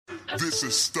This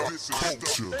is stock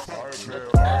culture. With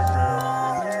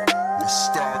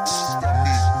stocks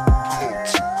meet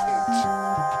culture.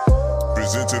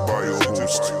 Presented by your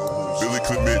host, Billy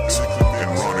Clement and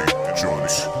Ronnie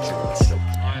Jones.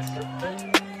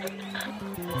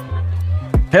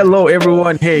 Hello,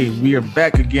 everyone. Hey, we are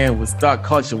back again with Stock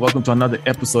Culture. Welcome to another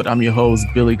episode. I'm your host,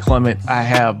 Billy Clement. I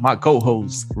have my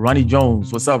co-host, Ronnie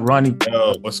Jones. What's up, Ronnie?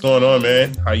 Yo, what's going on,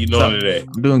 man? How you doing today?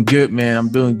 I'm doing good, man. I'm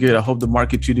doing good. I hope the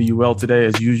market treated you well today,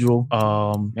 as usual.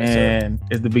 And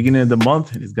it's the beginning of the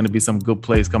month, and it's going to be some good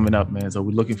plays coming up, man. So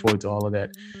we're looking forward to all of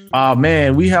that.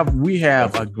 Man, we have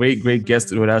a great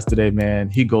guest with us today, man.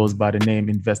 He goes by the name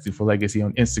Investing for Legacy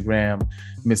on Instagram,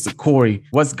 Mr. Corey.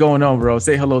 What's going on, bro?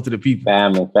 Say hello to the people.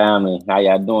 Family. How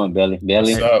y'all doing, Billy?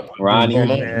 What's up? Ronnie,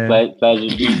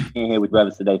 pleasure being here with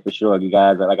brothers today for sure. You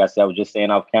guys, like I said, I was just saying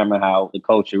off camera how the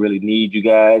culture really needs you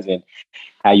guys and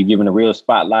how you're giving a real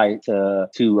spotlight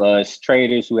to us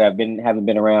traders who haven't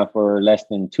been around for less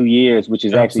than 2 years, which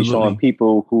is actually showing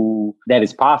people who that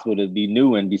it's possible to be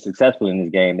new and be successful in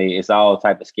this game. It's all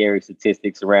type of scary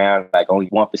statistics around, like only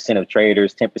 1% of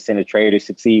traders, 10% of traders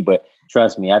succeed. But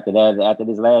trust me, after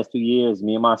this last 2 years,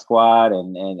 me and my squad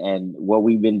and what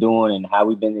we've been doing and how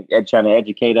we've been trying to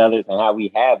educate others and how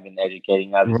we have been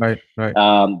educating others. Right.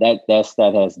 That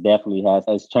stat has definitely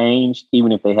has changed,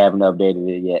 even if they haven't updated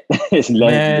it yet.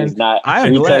 I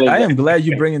am glad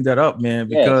you're bringing that up, man,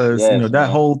 because that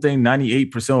whole thing,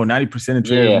 98% or 90% of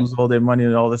traders lose all their money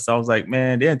and all this. I was like,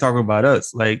 man, they ain't talking about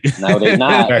us. Like, no, they're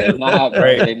not. They're not.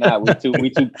 Right. They're not. We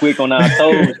too quick on our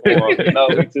toes for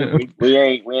them. We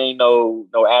ain't no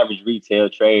average retail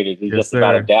traders. It's just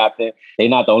about adapting. They're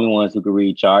not the only ones who can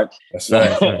read charts. That's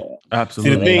right.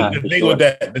 Absolutely. See,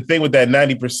 the thing with that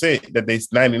 90%, that they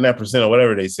 99% or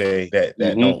whatever they say that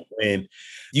don't win.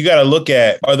 You got to look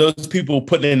at, are those people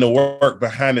putting in the work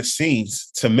behind the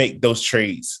scenes to make those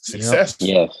trades successful?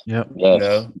 Yes. Yep. You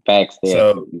know? Facts there.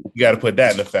 So you got to put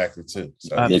that in the factor too.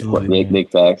 So.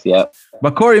 Big facts. Yep.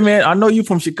 But Corey, man, I know you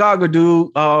from Chicago,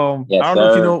 dude. I don't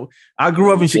know if you know. I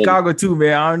grew up in Chicago too,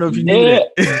 man. I don't know if you knew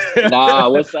that. Nah,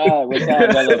 what side? What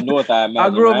side? I live north side, man. I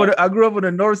grew up on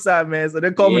the north side, man. So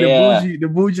they call me the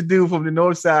bougie dude from the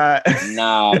north side.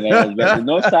 Nah, man. The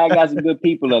north side got some good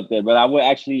people up there. But I'm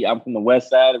from the west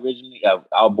side originally. I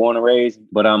was born and raised,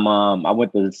 but I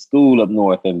went to school up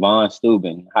north in Von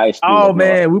Steuben High School. Oh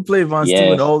man, we played Von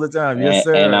Steuben all the time. Yes,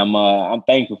 sir. And I'm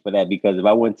thankful for that, because if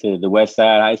I went to the west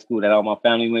side high school that all my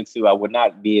family went to, I would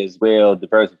not be as well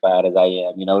diversified as I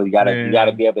am. You know, you gotta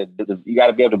be able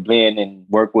to blend and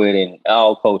work with in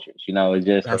all cultures. You know, it's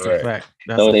just that's a fact.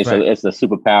 It's a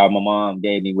superpower my mom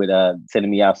gave me with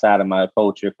sending me outside of my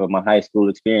culture for my high school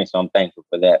experience. So I'm thankful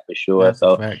for that for sure. That's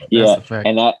a fact.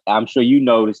 And I'm sure you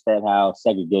noticed that how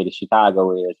segregated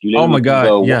Chicago is. Oh my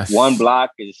God! Yes. One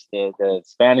block is the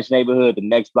Spanish neighborhood. The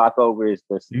next block over is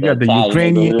the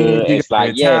Ukrainian. It's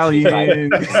like Italian.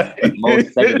 The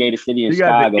most segregated city in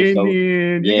Chicago.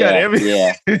 You got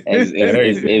everything.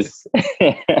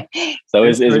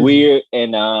 It's weird,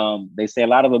 and they say a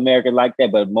lot of America like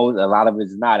that, but a lot of it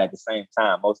is not at the same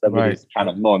time. Most of it is kind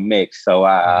of more mixed. So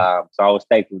I was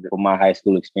thankful for my high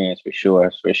school experience for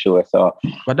sure. So,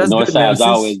 but that's North good, Side's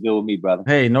always good with me, brother.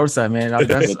 Hey, North Side, man. I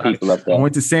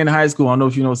went to Sand High School. I don't know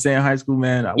if you know Sand High School,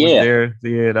 man. I was there.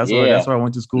 Yeah, that's where I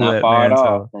went to school not at, far man. At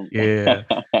all. So,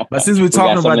 but since we're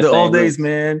talking about the old days,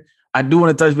 man, I do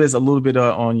want to touch base a little bit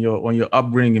on your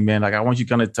upbringing, man. Like I want you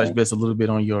kind of touch base a little bit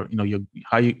on your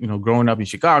how you growing up in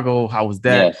Chicago. How was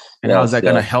that, and how has that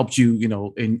kind of helped you,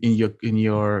 in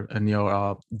your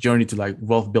journey to like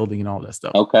wealth building and all that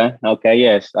stuff? Okay,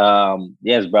 yes,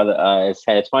 brother.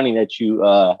 It's funny that you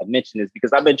mentioned this,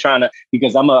 because I've been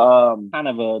because I'm a kind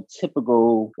of a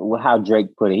typical, how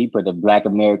Drake put it. He put the Black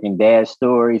American dad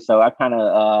story. So I kind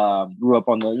of grew up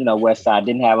on the west side.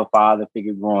 Didn't have a father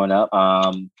figure growing up.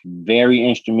 Very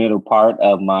instrumental part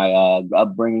of my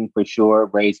upbringing for sure.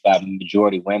 Raised by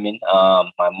majority women,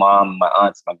 my mom, my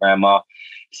aunts, my grandma.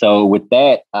 So with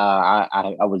that, I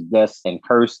was blessed and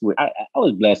cursed with. I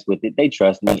was blessed with it. They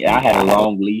trust me. I had a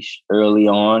long leash early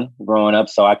on growing up,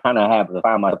 so I kind of have to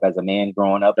find myself as a man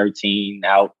growing up, 13,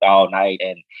 out all night,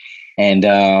 and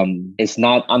it's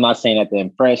not. I'm not saying that to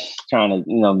impress, trying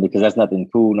to because that's nothing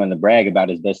cool, nothing to brag about.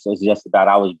 It's just about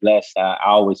I was blessed. I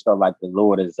always felt like the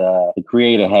Lord is the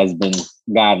Creator has been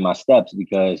guided my steps,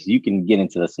 because you can get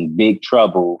into some big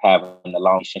trouble having a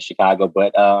long leash in Chicago.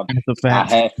 But That's a I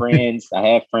fact. had friends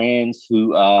who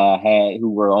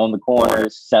were on the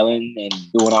corners selling and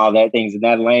doing all that things in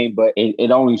that lane, but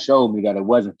it only showed me that it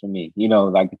wasn't for me. You know,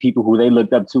 like the people who they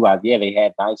looked up to, they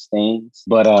had nice things,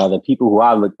 but the people who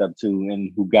I looked up to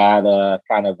and who got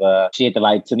shed the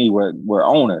light to me were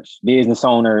owners, business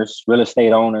owners, real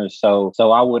estate owners. So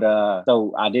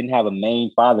I didn't have a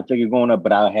main father figure growing up,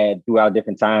 but I had throughout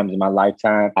different times in my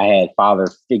lifetime, I had father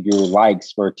figure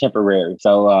likes for temporary.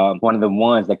 So one of the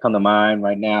ones that come to mind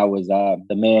right now was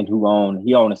the man who owned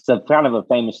kind of a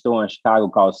famous store in Chicago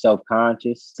called Self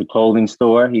Conscious. It's a clothing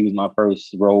store. He was my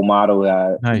first role model.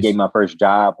 He gave me my first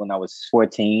job when I was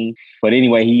 14. But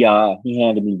anyway, he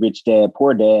handed me Rich Dad,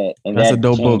 Poor Dad, and That's that a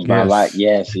dope changed book. my Yes. life.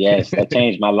 Yes, that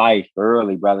changed my life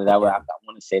early, brother. That was, I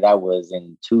want to say that was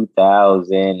in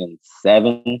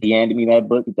 2007. He handed me that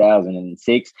book,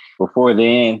 2006. Before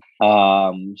then,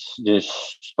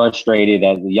 just frustrated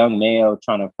as a young male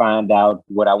trying to find out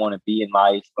what I want to be in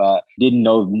life. Didn't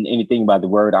know anything about the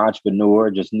word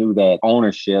entrepreneur, just knew that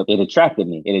ownership, it attracted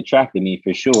me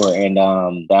for sure. And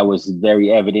that was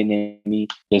very evident in me.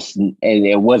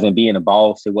 It wasn't being a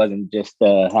boss. It wasn't just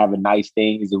having nice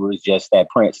things. It was just that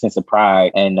sense of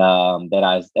pride and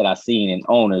that I seen in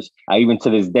owners. Even to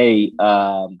this day,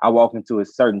 I walk into a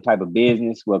certain type of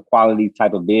business, a quality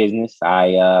type of business.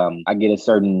 I get a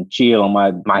certain chill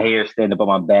on my hair stand up on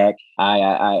my back.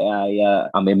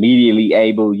 I'm immediately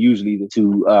able, usually,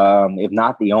 to if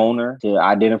not the owner, to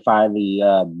identify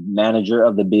the manager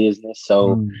of the business.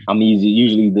 So I'm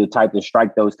usually the type to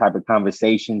strike those type of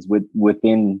conversations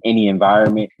within any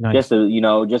environment, just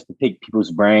to pick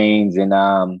people's brains and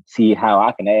see how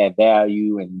I can add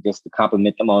value and just to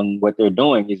compliment them on what they're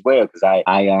doing as well. Because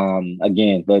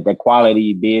again, the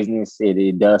quality business,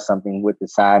 it does something with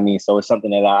inside me. So it's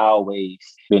something that I always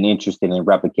been interested in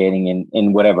replicating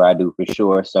in whatever I do, for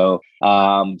sure. So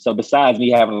besides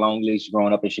me having a long leash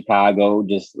growing up in Chicago,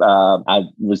 just I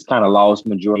was kind of lost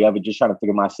majority of it, just trying to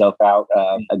figure myself out.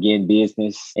 Again,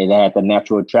 business, it had the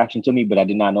natural attraction to me, but I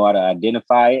did not know how to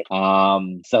identify it.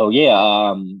 After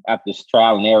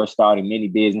trial and error, starting many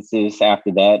businesses.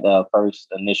 After that, first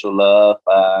initial love.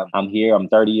 I'm here. I'm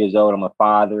 30 years old. I'm a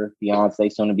father, fiance,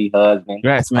 soon to be husband.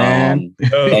 Congrats, man.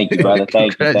 Thank you, brother.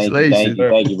 Thank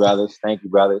you, brothers. Thank you,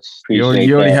 brothers. Appreciate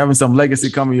You're already that. having some legacy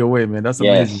coming your way, man. That's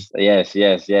amazing. Yes.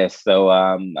 So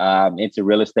into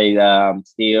real estate,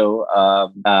 still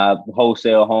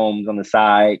wholesale homes on the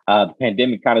side. The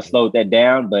pandemic kind of slowed that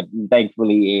down, but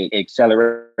thankfully it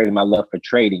accelerated my love for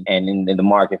trading and in the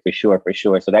market for sure.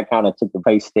 So that kind of took the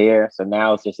place there. So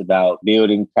now it's just about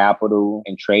building capital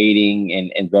and trading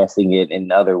and investing it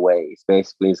in other ways.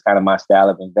 Basically, it's kind of my style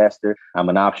of investor. I'm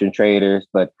an option trader,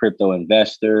 but crypto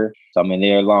investor. So I'm in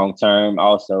there long term.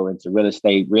 Also into real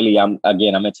estate. Really, I'm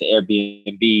into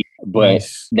Airbnb, but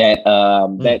that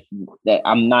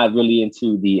I'm not really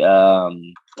into the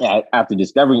after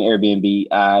discovering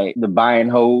Airbnb, the buy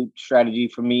and hold strategy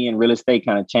for me in real estate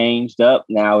kind of changed up.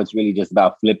 Now it's really just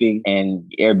about flipping, and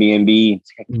Airbnb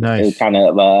is kind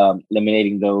of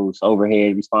eliminating those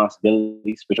overhead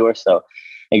responsibilities for sure. So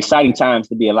exciting times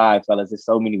to be alive, fellas. There's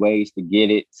so many ways to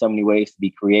get it, so many ways to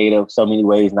be creative, so many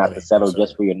ways not to settle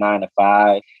just for your 9 to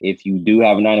 5. If you do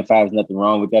have a 9 to 5, there's nothing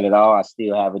wrong with that at all. I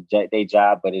still have a day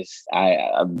job, but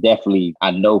I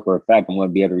know for a fact I'm going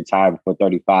to be able to retire before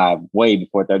 35, way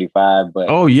before 35. But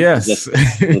it's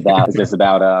just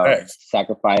about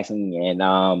sacrificing and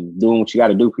doing what you got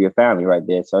to do for your family right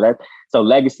there. So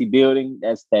legacy building,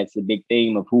 that's a big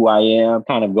theme of who I am.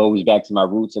 Kind of goes back to my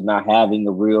roots of not having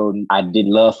I did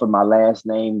love for my last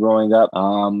name growing up.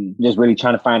 Just really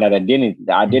trying to find that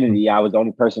identity. I was the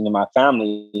only person in my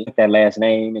family with that last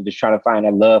name, and just trying to find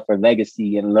that love for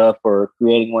legacy and love for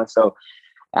creating one. So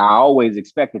I always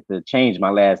expected to change my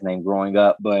last name growing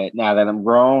up, but now that I'm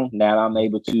grown, now I'm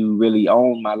able to really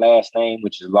own my last name,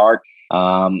 which is Lark.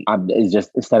 It's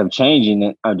just, instead of changing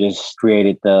it, I just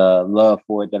created the love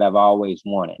for it that I've always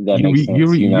wanted. That makes sense. You're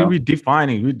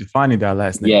redefining that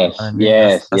last name. Yes, I mean,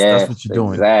 yes, that's what you're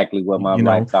doing. Exactly what my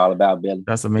life's all about, Billy.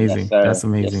 That's amazing. Yes, that's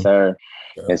amazing. Yes, sir.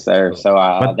 Yes, sir. So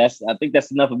I think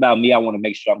that's enough about me. I want to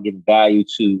make sure I'm giving value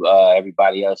to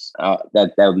everybody else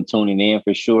that will be tuning in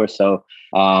for sure. So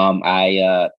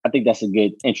I think that's a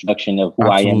good introduction of who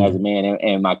I am as a man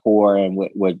and my core and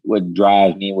what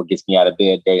drives me and what gets me out of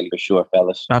bed daily for sure,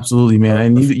 fellas. Absolutely, man.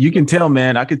 And you can tell,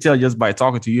 man. I could tell just by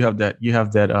talking to you, you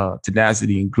have that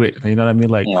tenacity and grit. You know what I mean?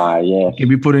 Like, you can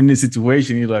be put in this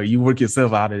situation, you work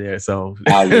yourself out of there. So,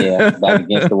 back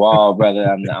against the wall, brother.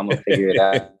 I'm gonna figure it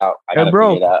out.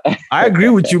 I agree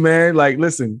with you, man. Like,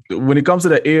 listen, when it comes to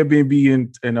the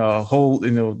Airbnb and a whole,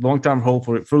 long-term hold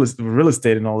for real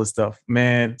estate and all this stuff,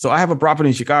 man. So I have a property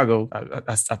in Chicago.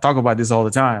 I talk about this all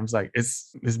the time. It's like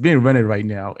it's being rented right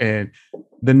now, and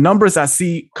the numbers I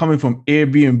see coming from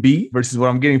Airbnb versus what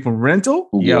I'm getting from rental,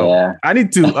 I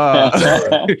need to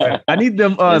I need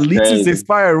them leases to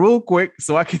expire real quick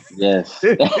so I can. Yes.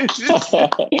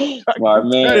 Smart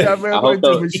man. I hope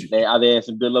are there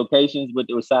some good locations with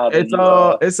the side? It's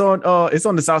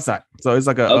on the south side, so it's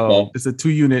like it's a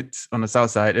 2-unit on the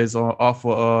south side. It's off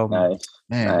of nice.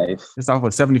 It's off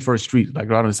of 71st Street, like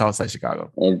right on the south side of Chicago.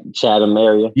 In Chatham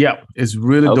area? Yeah, it's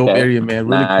really dope area, man.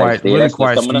 Really quiet, really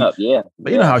quiet street. Up, yeah.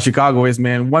 But you know how Chicago is,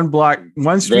 man. One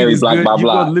street very is block good. By you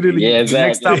block. go literally exactly. the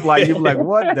next stoplight, you're like,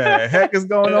 what the heck is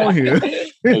going on here?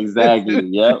 Exactly.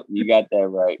 Yep, you got that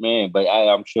right, man. But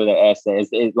I'm sure that asset,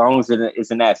 as long as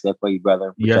it's an asset for you,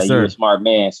 brother. Yes, sir. You're a smart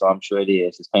man, so I'm sure it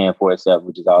is. It's paying for itself,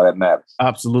 which is all that matters.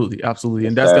 Absolutely.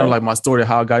 And that's kind of like my story,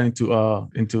 how I got into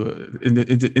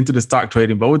the stock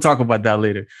trading. But we'll talk about that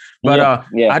later. But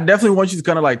I definitely want you to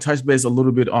kind of like touch base a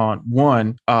little bit on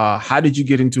one, how did you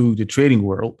get into the trading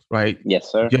world, right?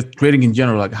 Yes, sir. Just trading in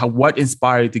general, like what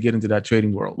inspired you to get into that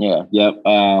trading world? Yeah, yep,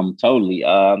 totally.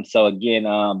 So again,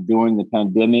 during the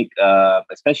pandemic,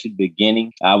 especially the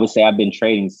beginning, I would say I've been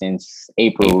trading since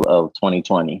April of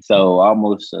 2020. So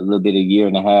almost a little bit, a year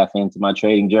and a half into my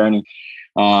trading journey.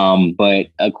 But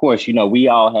of course, we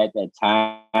all had that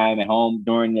time at home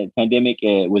during the pandemic.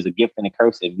 It was a gift and a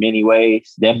curse in many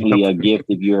ways. Definitely a gift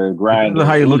if you're a grinder.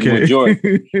 How you look at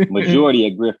it. Majority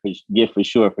a gift for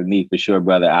sure for me, for sure,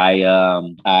 brother.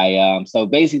 So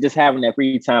basically just having that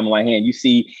free time on my hand, you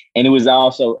see, and it was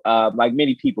also like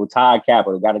many people, Todd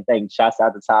Capital. Got to thank, shouts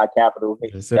out to Todd Capital.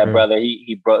 Yes, that brother,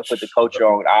 he put the culture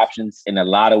on options in a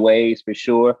lot of ways for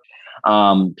sure.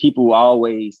 People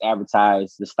always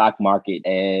advertise the stock market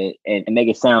and make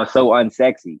it sound so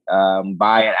unsexy.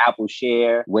 Buy an Apple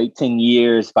share, wait 10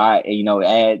 years, add,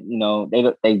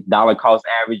 they dollar cost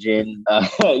averaging,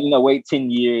 wait 10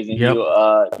 years and you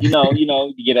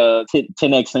get a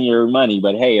 10x on your money.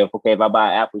 But hey, if I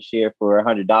buy an Apple share for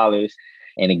 $100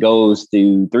 and it goes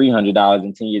to $300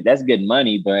 in 10 years, that's good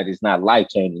money, but it's not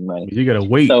life-changing money. You gotta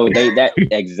wait. So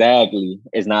exactly.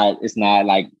 It's not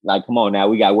like, come on now,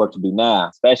 we got work to do now,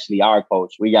 especially our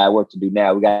coach. We got work to do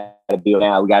now. We got to build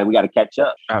now. We got to catch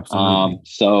up. Absolutely.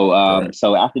 So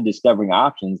after discovering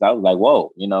options, I was like,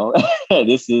 whoa,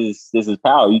 this is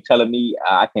power. You telling me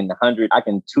I can 100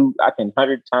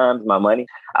 times my money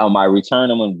on my return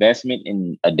on investment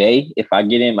in a day if I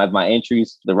get in my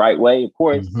entries the right way, of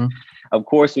course. Mm-hmm. Of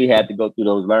course, we had to go through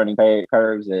those learning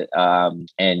curves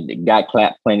and got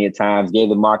clapped plenty of times, gave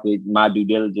the market my due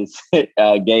diligence,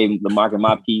 gave the market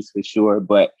my piece for sure.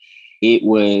 But it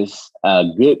was a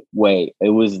good way.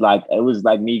 It was like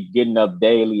me getting up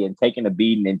daily and taking a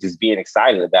beating and just being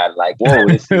excited about it. Like, whoa,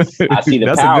 I see the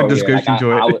That's power. A good description,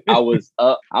 I was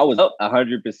up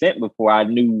 100% before I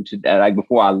knew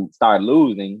before I started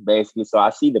losing, basically. So I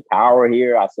see the power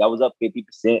here. I was up 50%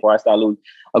 before I started losing.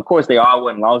 Of course, they all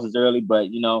wasn't losses early, but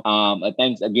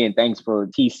thanks for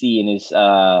TC and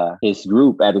his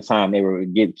group at the time. They were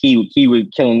Key was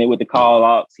killing it with the call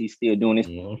outs. He's still doing his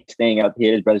thing out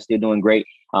here. His brother's still doing great.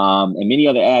 And many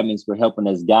other admins were helping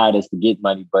us, guide us to get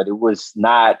money, but it was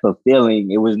not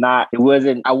fulfilling. I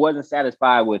wasn't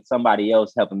satisfied with somebody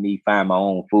else helping me find my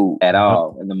own food at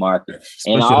all in the market.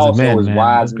 Especially and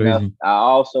I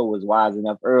also was wise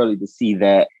enough early to see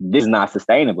that this is not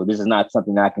sustainable. This is not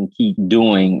something I can keep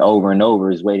doing over and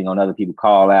over, is waiting on other people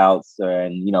call outs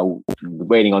and,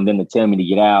 waiting on them to tell me to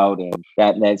get out. And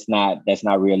that's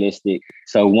not realistic.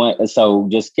 So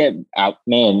just kept out,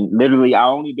 man, literally I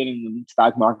only been in the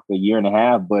stock market for a year and a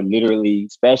half, but literally,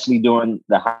 especially during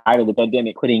the height of the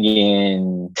pandemic, putting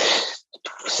in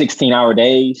 16-hour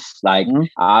days. Like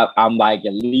I'm like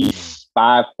at least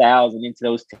 5,000 into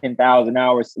those 10,000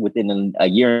 hours within a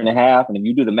year and a half. And if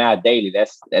you do the math daily,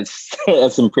 that's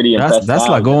some pretty impressive. That's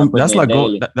like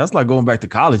going back to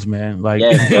college, man. Like,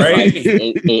 right?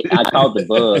 I caught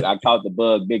the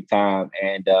bug big time.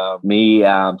 And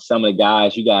some of the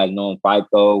guys, you guys know in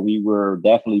FICO, we were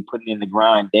definitely putting in the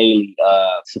grind daily,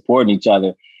 supporting each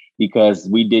other, because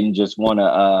we didn't just want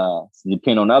to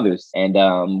depend on others.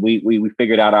 And we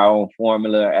figured out our own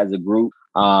formula as a group.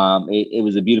 It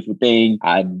was a beautiful thing.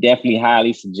 I definitely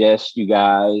highly suggest you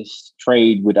guys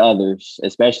trade with others,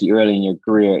 especially early in your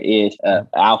career. If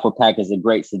Alpha Pack is a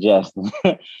great suggestion.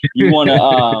 You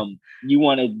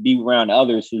want to be around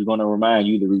others who's going to remind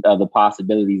you of the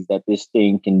possibilities that this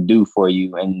thing can do for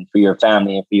you and for your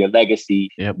family and for your legacy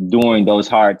during those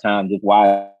hard times. Of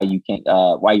why you can't,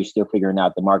 why you're still figuring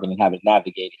out the market and haven't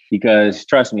navigated. Because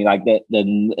trust me, like that,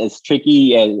 as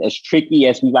tricky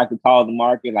as we like to call the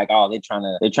market, like, oh,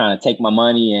 they're trying to take my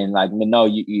money, and like, no,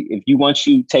 once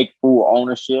you take full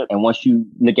ownership and once you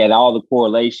look at all the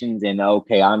correlations and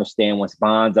okay, I understand once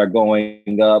bonds are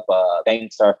going up,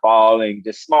 banks are falling,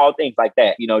 just small things like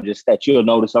that, just that you'll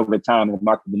notice over time in the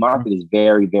market. The market is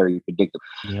very, very predictable.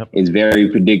 It's very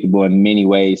predictable in many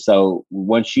ways. So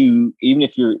once as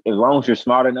long as you're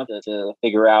smart enough to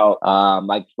figure out,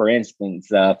 like for instance,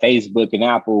 Facebook and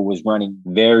Apple was running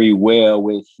very well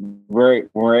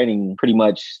running pretty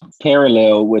much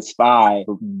parallel with SPY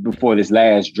before this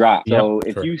last drop. So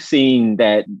if you've seen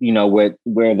that,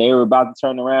 where they were about to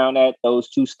turn around at those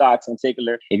two stocks in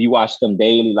particular, if you watch them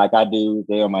daily, like I do,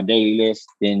 they're on my daily list,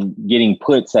 then getting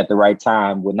puts at the right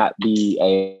time would not be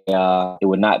a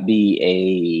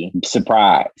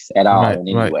surprise at all in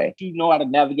any way. If you know how to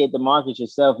navigate the market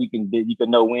yourself, you can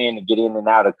know when to get in and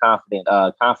out of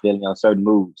confidently on certain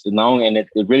moves. And it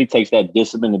really takes that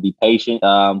discipline to be patient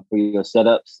for your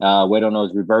setups. Wait on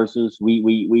those reversals. We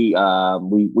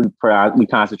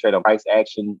concentrate on price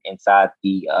action inside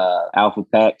the Alpha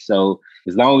Pack. So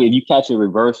as long as you catch a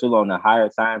reversal on a higher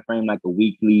time frame, like a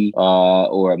weekly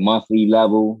or a monthly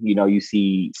level, you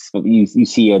see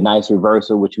a nice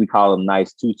reversal, which we call them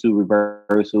nice 2-2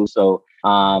 reversals. So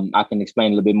I can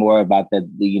explain a little bit more about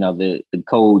the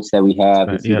codes that we have.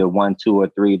 It's either 1, 2, or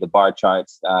 3. The bar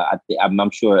charts.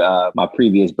 I'm sure my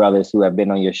previous brothers who have been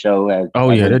on your show have.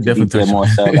 They're definitely more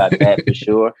so about that for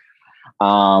sure.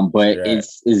 But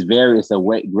it's a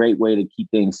great way to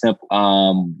keep things simple.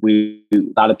 A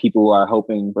lot of people are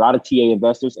hoping, a lot of TA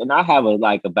investors, and I have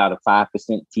about a 5%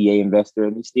 TA investor,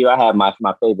 and still I have my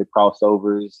favorite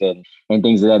crossovers and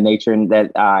things of that nature, and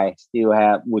that I still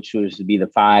have, which was to be the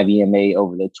 5 EMA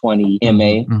over the 20 MA.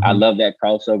 Mm-hmm. I love that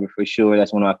crossover for sure.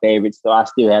 That's one of my favorites. So I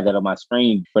still have that on my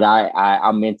screen, but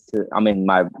I'm in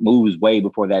my moves way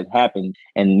before that happened,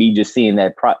 and me just seeing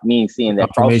that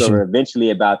crossover eventually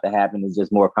about to happen is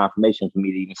just more confirmation for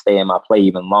me to even stay in my play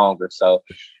even longer. So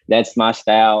that's my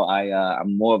style.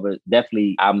 I'm more of I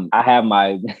have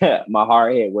my my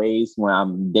hard head ways when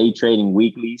I'm day trading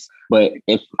weeklies, but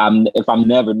if I'm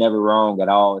never wrong at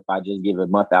all, if I just give a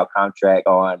month out contract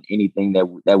on anything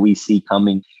that we see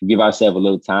coming, give ourselves a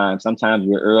little time. Sometimes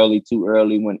we're too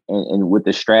early and with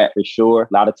the strat for sure.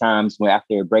 A lot of times when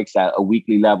after it breaks out a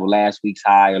weekly level, last week's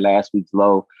high or last week's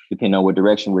low, depending on what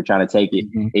direction we're trying to take it,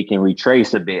 it can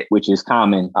retrace a bit, which is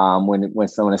common when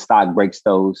some of the stock breaks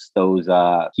those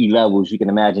key levels. You can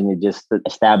imagine it just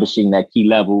establishing that key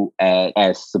level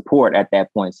as support at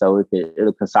that point. So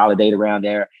it'll consolidate around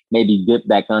there, maybe dip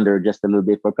back under just a little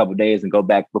bit for a couple of days and go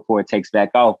back before it takes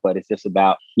back off. But it's just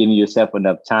about giving yourself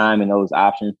enough time in those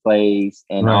option plays,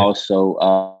 and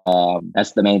also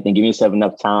that's the main thing. Give yourself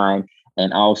enough time.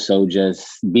 And also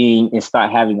just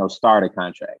start having those starter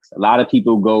contracts. A lot of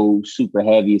people go super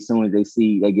heavy as soon as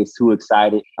they get too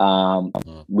excited.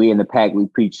 We in the pack, we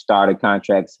preach starter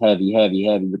contracts heavy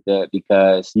with that,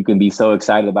 because you can be so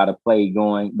excited about a play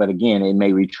going, but again, it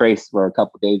may retrace for a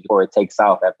couple of days before it takes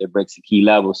off after it breaks a key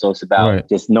level. So it's about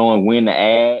just knowing when to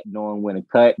add, knowing when to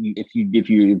cut. If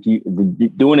you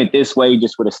doing it this way,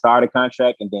 just with a starter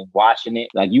contract and then watching it,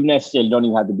 like you necessarily don't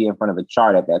even have to be in front of a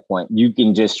chart at that point. You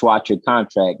can just watch your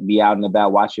contract, be out and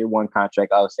about, watch your one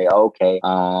contract. I'll say, okay,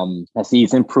 I see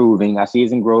it's improving. I see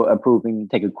it's improving.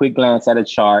 Take a quick glance at a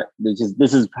chart.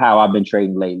 This is how I've been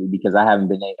trading lately, because I've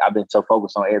been so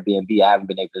focused on Airbnb. I haven't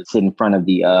been able to sit in front of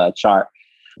the chart.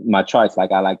 My charts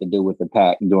like I like to do with the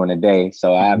pack during the day.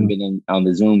 So I haven't been on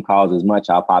the Zoom calls as much.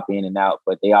 I'll pop in and out,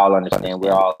 but they all understand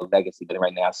we're all legacy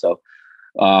right now. So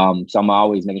I'm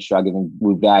always making sure I give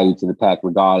value to the pack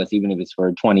regardless, even if it's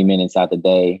for 20 minutes out the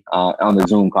day on the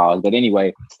Zoom calls. But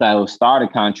anyway, so starter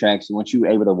contracts, once you're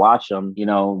able to watch them, you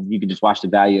can just watch the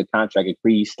value of contract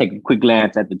increase, take a quick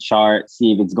glance at the chart,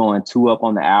 see if it's going 2 up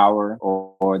on the hour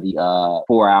or the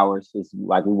 4 hours. It's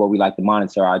like what we like to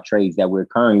monitor our trades that we're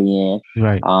currently in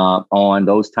on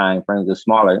those time frames, the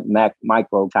smaller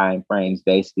micro time frames,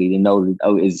 basically, to know that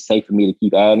it's safe for me to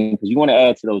keep adding, because you want to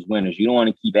add to those winners. You don't want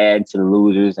to keep adding to the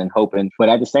losers and hoping. But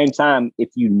at the same time, if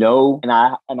and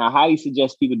I highly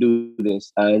suggest people do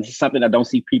this. This is something I don't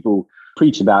see people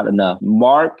preach about enough.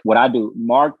 Mark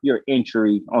your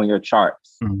entry on your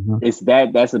charts.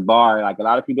 Mm-hmm. That's a bar. Like a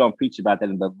lot of people don't preach about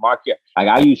that, but mark your, like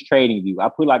I use TradingView. I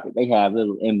put like, they have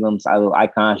little emblems, little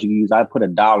icons you can use. I put the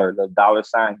dollar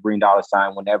sign, green dollar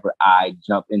sign whenever I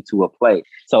jump into a play.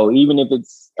 So even if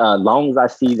it's long as I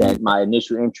see that my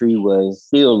initial entry was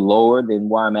still lower than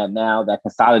where I'm at now, that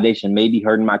consolidation may be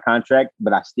hurting my contract,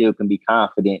 but I still can be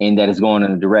confident in that it's going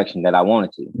in the direction that I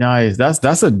wanted to. Nice.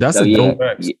 That's a dope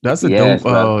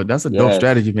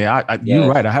strategy, man. You're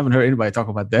right. I haven't heard anybody talk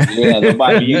about that. Yeah,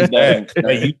 nobody use that.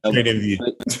 TradingView.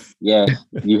 Yeah,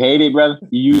 you hate it, brother.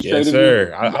 You use yes, TradingView?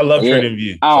 sir. I love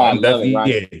TradingView. Oh, I love it,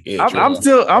 right? I'm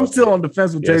still on the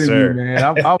fence with TradingView, man.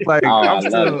 I'm like,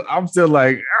 I'm still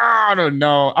like, I don't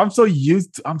know. I'm so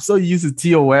used to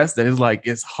TOS that it's like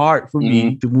it's hard for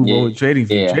me to move over to TradingView.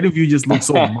 Yeah. TradingView just looks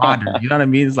so modern. You know what I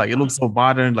mean? It's like it looks so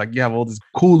modern. Like you have all these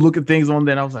cool looking things on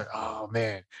there. And I was like, oh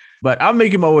man. But I'm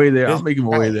making my way there.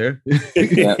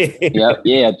 Yep.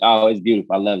 Yeah. Oh, it's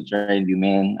beautiful. I love TradingView,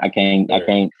 man. I can't.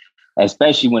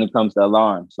 Especially when it comes to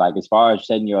alarms, like as far as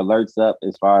setting your alerts up,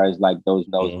 as far as like those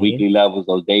weekly levels,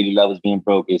 those daily levels being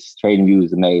broke, it's TradingView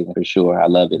is amazing for sure. I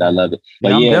love it.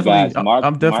 But guys,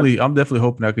 I'm definitely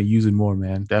hoping I can use it more,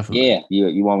 man. Definitely. Yeah,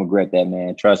 you won't regret that,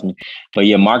 man. Trust me. But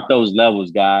yeah, mark those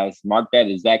levels, guys. Mark that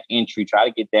exact entry. Try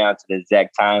to get down to the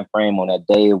exact time frame on that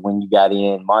day of when you got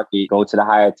in. Mark it. Go to the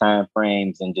higher time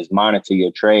frames and just monitor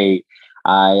your trade.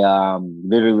 I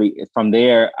literally from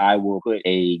there I will put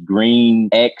a green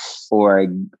X or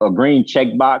a green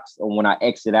checkbox when I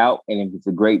exit out, and if it's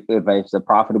a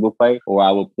profitable play, or I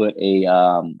will put a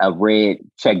red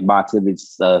checkbox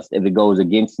if it goes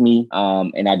against me,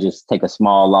 and I just take a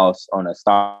small loss on a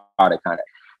starter kind of.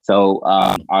 So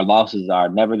our losses are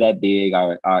never that big.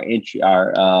 Our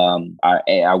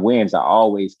wins are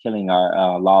always killing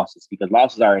our losses, because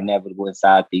losses are inevitable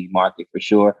inside the market for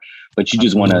sure. But you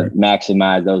just want to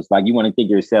maximize those. Like you want to think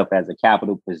of yourself as a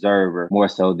capital preserver more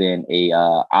so than a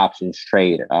options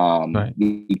trader. Right.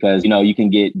 Because you can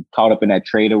get caught up in that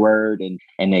trader word and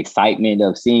the excitement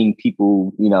of seeing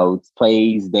people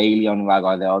plays daily on like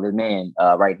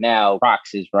right now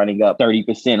Prox is running up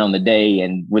 30% on the day,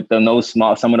 and with some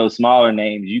of those smaller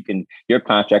names, your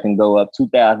contract can go up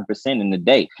 2,000% in a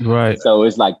day. Right. So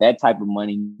it's like that type of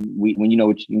money. When you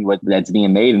know what that's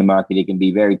being made in the market, it can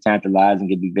be very tantalizing.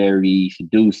 It can be very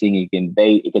seducing. It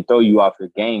can throw you off your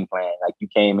game plan. Like you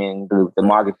came in the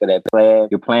market for that plan.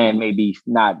 Your plan may be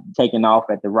not taking off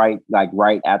at the right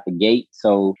at the gate.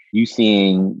 So you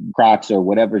seeing cracks or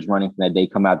whatever's running from that day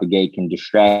come out the gate can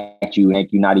distract you and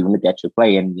make you not even look at your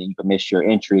play, and then you can miss your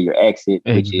entry, your exit,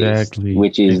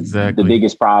 which is the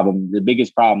biggest problem. The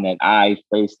biggest problem that I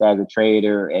faced as a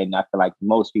trader, and I feel like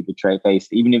most people face,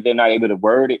 even if they're not able to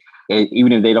word it,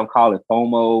 even if they don't call it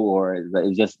FOMO, or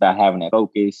it's just about having that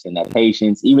focus and that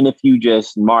patience. Even if you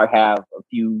just have a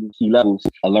few key levels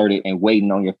alerted and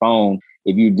waiting on your phone,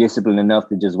 if you're disciplined enough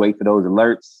to just wait for those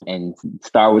alerts and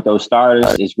start with those starters,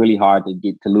 it's really hard to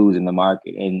get to lose in the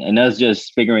market. And us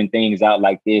just figuring things out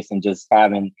like this and just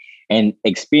having. And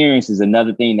experience is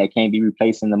another thing that can't be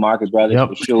replaced in the market, brother,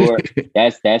 for sure.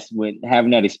 That's when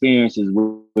having that experience is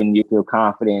when you feel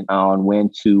confident on when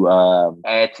to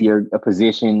add to your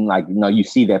position. Like, you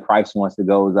see that price wants to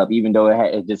go up, even though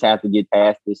it just has to get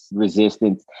past this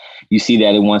resistance. You see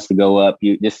that it wants to go up.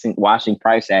 You just watching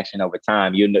price action over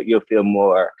time, you'll feel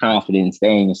more confident in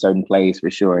staying in certain place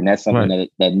for sure. And that's something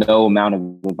that no amount of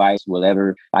advice will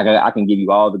ever. Like I can give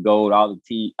you all the gold, all the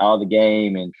tea, all the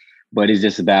game, but it's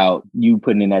just about you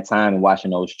putting in that time and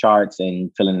watching those charts and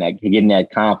feeling that, getting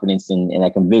that confidence and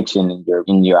that conviction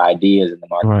in your ideas in the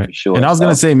market for sure. And I was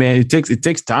gonna say, man, it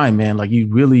takes time, man. Like you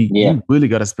really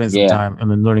got to spend some time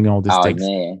and then learning all these things.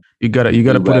 Man. You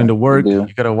gotta put in the work. You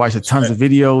gotta watch tons of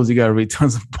videos. You gotta read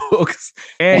tons of books,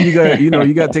 and you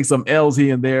gotta take some L's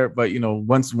here and there. But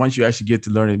once you actually get to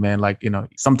learn it, man, like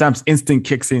sometimes instinct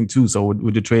kicks in too. So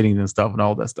with the trading and stuff and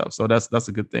all that stuff. So that's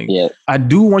a good thing. Yeah, I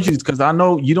do want you, because I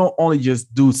know you don't only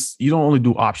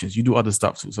do options. You do other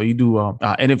stuff too. So you do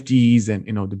NFTs and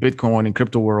the Bitcoin and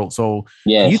crypto world. So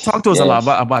you talk to us a lot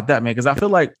about that, man, because I feel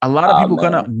like a lot of people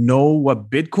kind of know what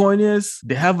Bitcoin is.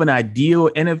 They have an idea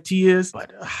what NFT is,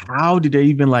 but how did they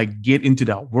even get into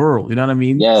that world? You know what I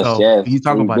mean? Yes. You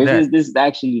talk about that. This is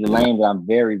actually the lane that I'm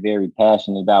very, very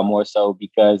passionate about, more so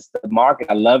because the market,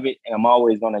 I love it, and I'm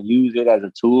always going to use it as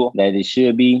a tool that it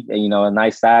should be, a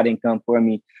nice side income for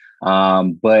me.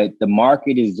 But the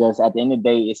market is just, at the end of the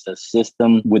day, it's a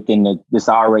system within this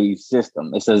already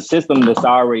system. It's a system that's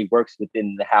already works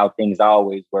within how things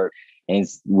always work, and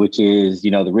which is,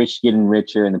 the rich getting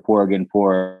richer and the poor getting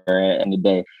poorer in the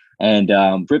day. And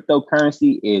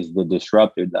cryptocurrency is the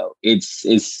disruptor, though. It's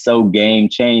so game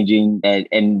changing,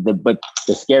 but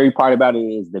the scary part about it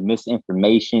is the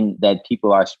misinformation that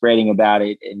people are spreading about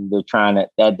it, and they're trying to.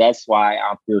 That's why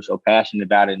I feel so passionate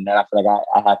about it, and that I feel like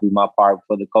I have to do my part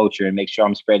for the culture and make sure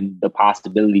I'm spreading the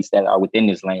possibilities that are within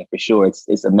this lane for sure.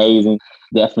 It's amazing.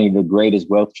 Definitely the greatest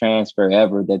wealth transfer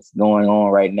ever that's going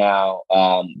on right now.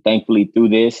 Thankfully, through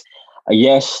this.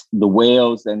 Yes, the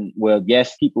whales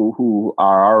yes, people who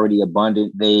are already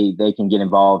abundant, they can get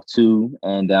involved too,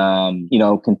 and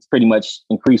can pretty much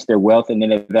increase their wealth and then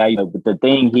their value. But the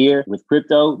thing here with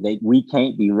crypto, we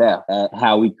can't be left at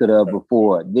how we could have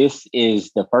before. This is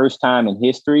the first time in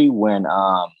history when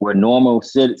where normal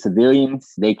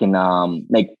civilians they can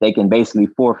basically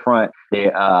front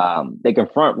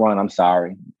run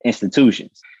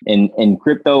institutions. In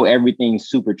crypto, everything's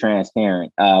super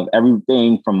transparent.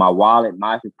 Everything from my wallet,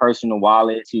 my personal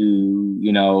wallet,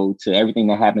 to everything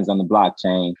that happens on the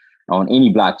blockchain, on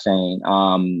any blockchain.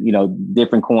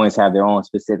 Different coins have their own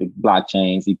specific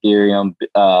blockchains, Ethereum,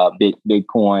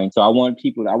 Bitcoin. So I want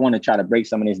to try to break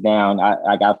some of this down.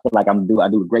 I feel like I do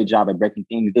a great job at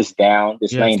breaking this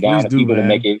laying down to people to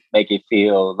make it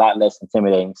feel a lot less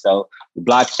intimidating. So the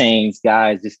blockchains,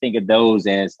 guys, just think of those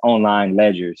as online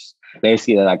ledgers.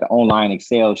 Basically like an online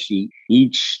Excel sheet.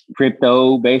 Each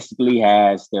crypto basically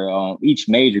has their own, each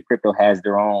major crypto has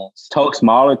their own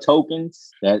smaller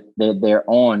tokens that they're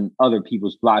on other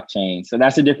people's blockchains. So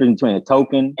that's the difference between a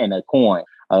token and a coin.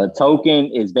 A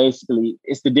token is basically,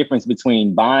 it's the difference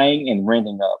between buying and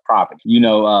renting a property.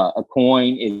 A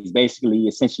coin is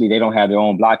essentially, they don't have their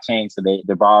own blockchain, so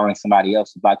they're borrowing somebody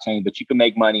else's blockchain, but you can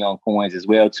make money on coins as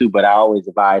well too. But I always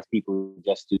advise people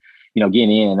just to, get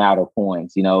in and out of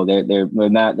coins. They're not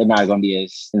going to be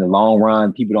as, in the long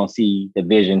run, people don't see the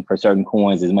vision for certain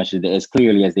coins as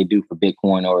clearly as they do for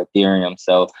Bitcoin or Ethereum.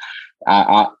 So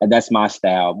I that's my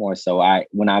style more so.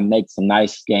 When I make some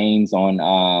nice gains on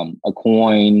a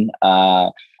coin,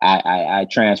 I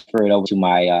transfer it over to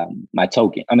my my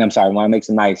token. When I make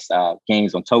some nice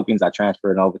gains on tokens, I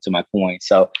transfer it over to my coin.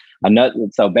 So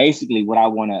basically what I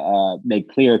want to make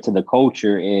clear to the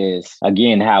culture is,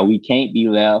 again, how we can't be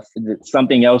left.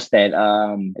 Something else that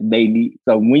they need.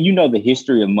 So when you know the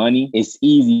history of money, it's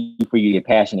easy for you to get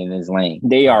passionate in this lane.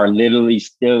 They are literally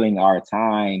stealing our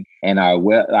time and our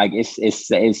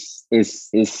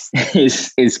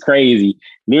it's crazy.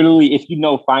 Literally, if you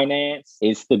know finance,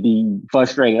 it's to be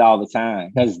frustrated all the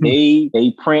time because they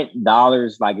print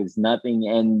dollars like it's nothing,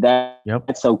 and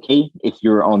that's okay if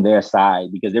you're on their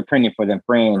side because they're printing for their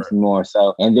friends more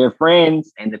so, and their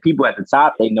friends and the people at the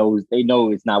top they know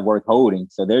it's not worth holding,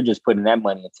 so they're just putting that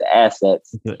money into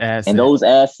assets, and those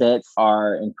assets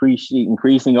are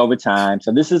increasing over time.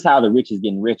 So this is how the rich is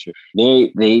getting richer.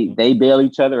 They bail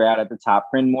each other out at the top,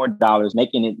 print more dollars,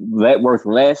 making it worth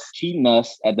less, cheating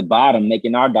us at the bottom,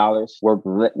 making our dollars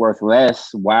worth less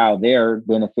while they're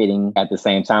benefiting at the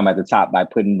same time at the top by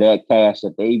putting that cash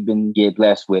that they've been get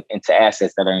blessed with into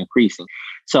assets that are increasing.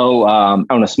 So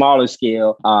on a smaller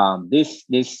scale, this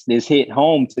hit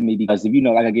home to me because if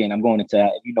I'm going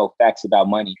into facts about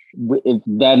money. If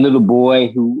that little boy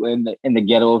who in the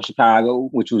ghetto of Chicago,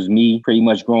 which was me pretty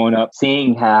much growing up,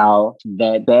 seeing how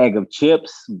that bag of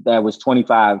chips that was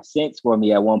 25 cents for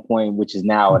me at one point, which is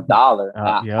now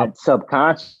 $1,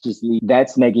 subconsciously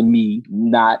that's making me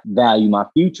not value my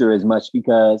future as much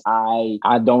because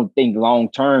I don't think long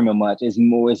term as much. It's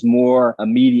more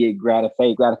immediate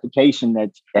gratification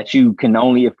that you can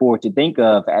only afford to think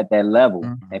of at that level.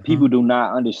 Mm-hmm. And people do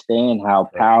not understand how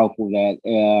powerful that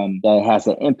has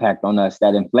an impact on us.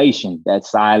 That inflation, that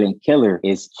silent killer,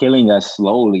 is killing us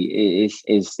slowly.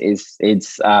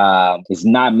 It's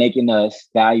not making us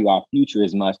value our future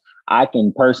as much. I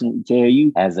can personally tell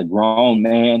you, as a grown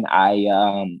man, I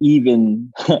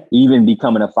even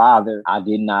becoming a father, I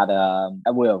did not.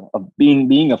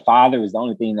 Being a father is the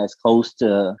only thing that's close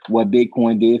to what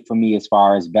Bitcoin did for me as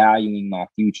far as valuing my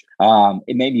future.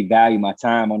 It made me value my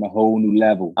time on a whole new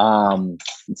level.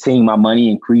 Seeing my money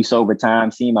increase over time,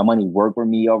 seeing my money work for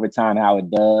me over time, how it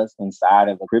does inside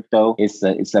of a crypto,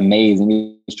 it's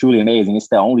amazing. It's truly amazing. It's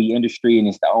the only industry and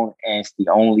it's the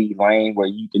only lane where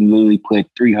you can literally put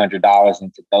 $300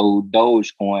 into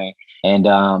Dogecoin. And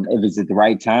if it's at the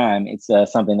right time, it's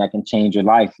something that can change your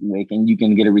life. You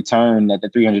can get a return that the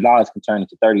 $300 can turn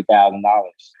into $30,000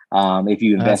 if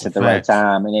you invest at the right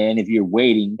time. And then if you're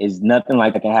waiting, it's nothing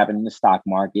like that can happen in the stock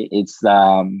market. It's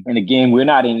and again, we're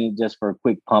not in it just for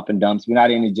quick pump and dumps. We're not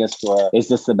in it just for. It's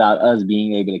just about us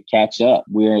being able to catch up.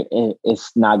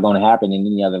 It's not going to happen in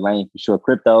any other lane for sure.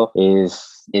 Crypto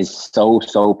is is so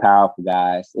powerful,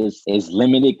 guys. It's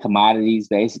limited commodities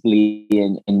basically,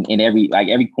 and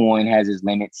every coin has its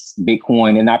limits.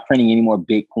 Bitcoin, they're not printing any more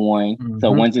Bitcoin.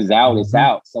 So once it's out, it's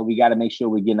out. So we got to make sure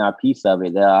we're getting our piece of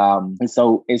it. And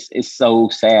so it's so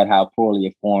sad how poorly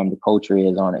informed the culture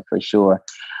is on it, for sure.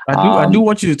 I do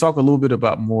want you to talk a little bit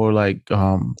about more like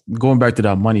going back to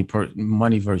that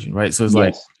money version, right? So it's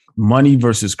like money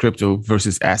versus crypto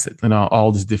versus asset and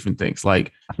all these different things.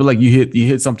 Like I feel like you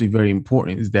hit something very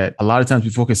important, is that a lot of times we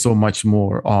focus so much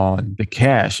more on the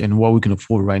cash and what we can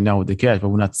afford right now with the cash, but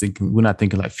we're not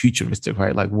thinking like futuristic,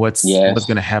 right? Like what's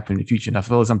going to happen in the future. And I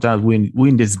feel like sometimes we're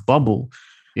in this bubble,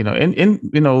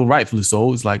 and rightfully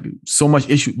so. It's like so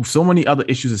many other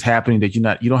issues is happening that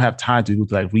you don't have time to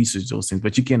like research those things,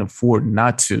 but you can't afford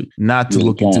not to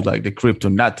look into like the crypto,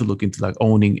 not to look into like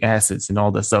owning assets and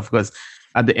all that stuff, because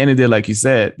at the end of the day, like you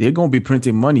said, they're going to be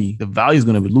printing money. The value is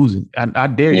going to be losing. And I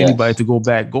dare anybody to go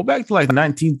back to like the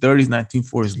 1930s,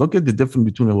 1940s. Look at the difference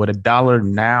between what $1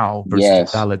 now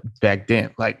versus $1 back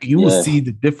then. Like you will see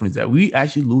the difference that we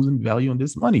actually losing value on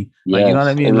this money. Like, you know what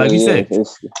I mean? Like you said,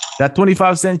 that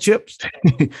 25-cent chips,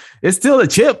 it's still a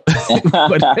chip,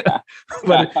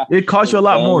 but it costs you a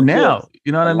lot more now.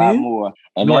 You know what I mean? A lot more.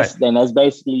 And that's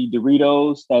basically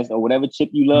Doritos, or whatever chip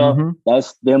you love.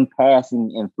 That's them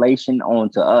passing inflation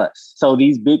on to us. So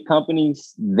these big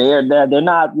companies, they're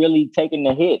not really taking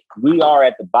the hit. We are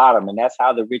at the bottom, and that's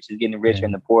how the rich is getting richer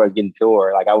and the poor is getting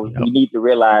poorer. Like we need to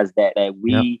realize that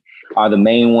we are the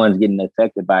main ones getting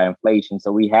affected by inflation.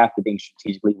 So we have to think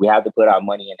strategically. We have to put our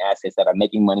money in assets that are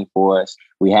making money for us.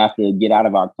 We have to get out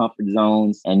of our comfort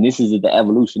zones. And this is the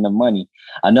evolution of money.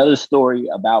 Another story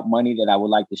about money that I would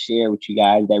like to share with you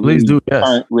guys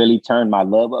that really turned my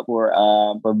love up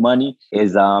for money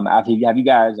is have you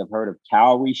guys heard of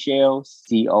cowrie shells?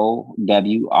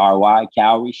 COWRY,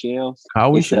 cowrie shells.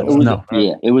 Cowrie shells? No.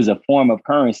 Yeah, it was a form of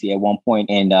currency at one point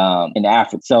in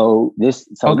Africa. So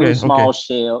little small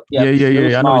shell. Yeah. I know what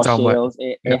you're talking about.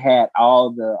 It had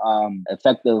all the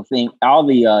effective thing, all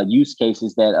the use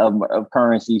cases that of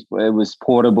currencies. It was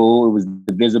portable. It was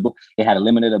divisible. It had a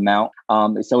limited amount.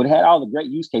 So it had all the great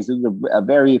use cases. It was a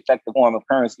very effective form of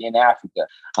currency in Africa.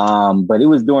 But it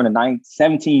was during the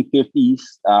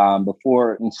 1750s,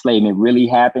 before enslavement really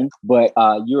happened. But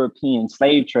European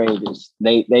slave traders,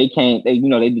 they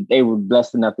were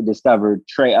blessed enough to discover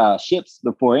ships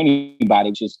before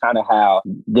anybody, which is kind of how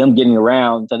them getting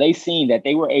around. So they seen that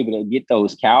they were able to get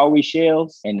those cowrie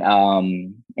shells in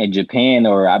Japan,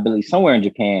 or I believe somewhere in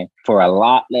Japan, for a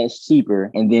lot less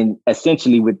cheaper. And then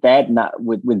essentially with that,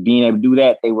 with being able to do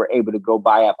that, they were able to go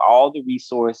buy up all the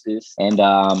resources and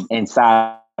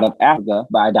inside of Africa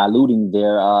by diluting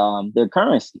their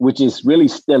currency, which is really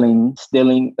stealing.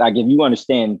 Like if you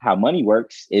understand how money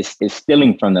works, it's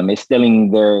stealing from them. It's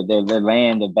stealing their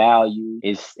land, the value.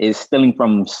 Is stealing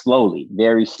from them slowly,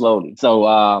 very slowly.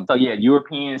 So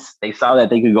Europeans, they saw that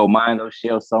they could go mine those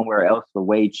shells somewhere else for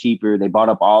way cheaper. They bought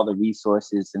up all the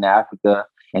resources in Africa.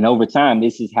 And over time,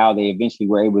 this is how they eventually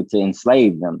were able to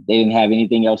enslave them. They didn't have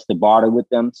anything else to barter with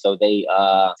them. So they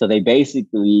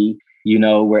basically,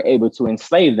 were able to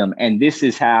enslave them. And this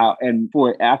is how,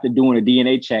 after doing a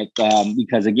DNA check,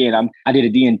 because again, I did a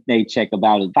DNA check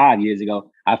about 5 years ago.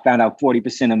 I found out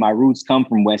 40% of my roots come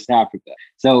from West Africa.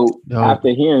 So after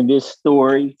hearing this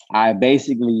story, I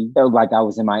basically felt like I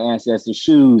was in my ancestors'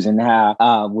 shoes, and how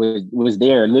was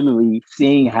there literally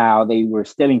seeing how they were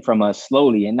stealing from us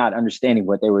slowly and not understanding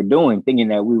what they were doing, thinking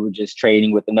that we were just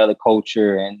trading with another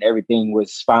culture and everything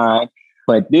was fine.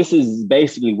 But this is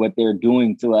basically what they're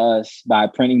doing to us by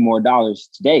printing more dollars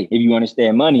today, if you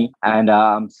understand money. And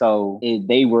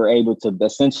they were able to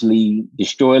essentially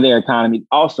destroy their economy.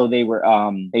 Also, they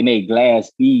made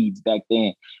glass beads back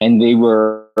then, and they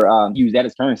were used that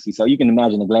as currency. So you can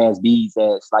imagine the glass beads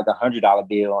as like $100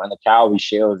 bill and the cowrie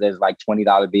shells as like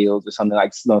 $20 bills or something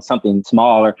like something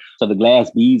smaller. So the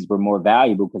glass beads were more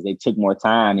valuable because they took more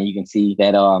time. And you can see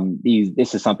that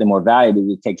this is something more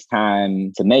valuable. It takes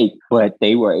time to make, but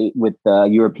they were, with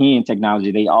European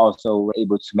technology, they also were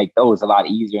able to make those a lot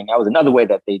easier. And that was another way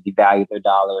that they devalued their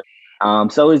dollar.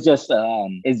 So it's just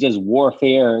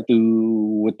warfare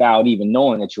without even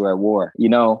knowing that you're at war,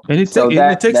 And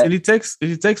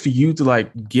it takes for you to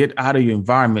like get out of your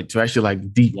environment to actually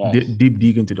like deep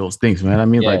dig into those things, man. I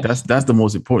mean, like that's the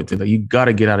most important thing. Like you got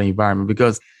to get out of your environment,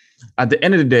 because at the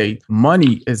end of the day,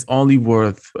 money is only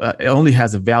it only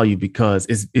has a value because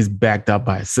it's backed up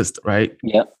by a system, right?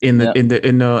 Yep. In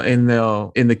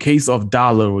the case of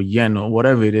dollar or yen or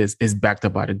whatever it is, it's backed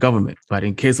up by the government. But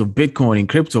in case of Bitcoin and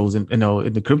cryptos, and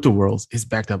in the crypto worlds, it's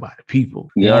backed up by the people.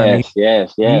 You know what I mean?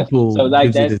 Yes. People So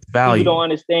like gives it its value. People don't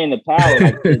understand the power.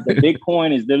 Like the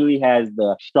Bitcoin literally has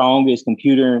the strongest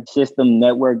computer system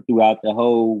network throughout the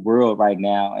whole world right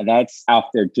now, and that's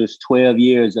after just 12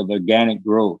 years of organic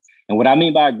growth. And what I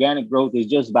mean by organic growth is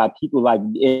just by people like,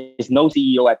 it's no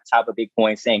CEO at the top of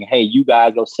Bitcoin saying, hey, you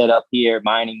guys go set up here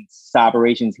mining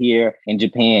operations here in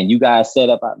Japan. You guys set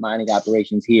up mining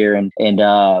operations here in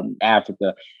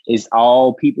Africa. It's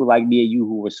all people like me and you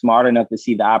who were smart enough to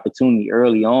see the opportunity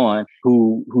early on,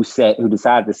 who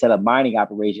decided to set up mining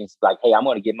operations. Like, hey, I'm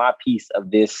going to get my piece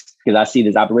of this because I see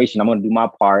this operation. I'm going to do my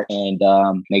part and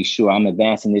make sure I'm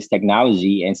advancing this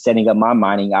technology and setting up my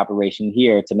mining operation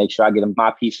here to make sure I get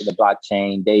my piece of the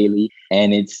blockchain daily.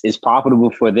 And it's profitable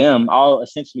for them. All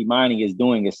essentially mining is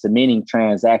doing is cementing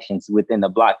transactions within the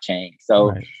blockchain.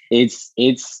 So right.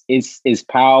 It's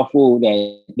powerful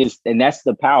and that's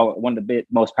the power. One of the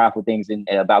most powerful things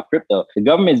about crypto. The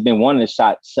government has been wanting to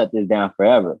shut this down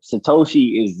forever.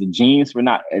 Satoshi is the genius for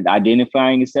not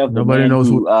identifying himself. Nobody knows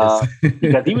who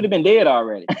because he would have been dead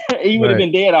already. He would have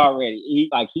been dead already.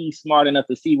 He's smart enough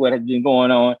to see what has been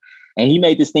going on. And he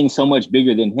made this thing so much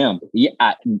bigger than him.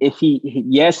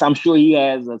 Yes, I'm sure he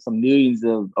has some millions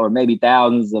or maybe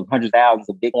thousands of hundreds of thousands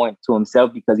of Bitcoin to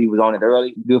himself because he was on it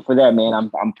early. Good for that, man.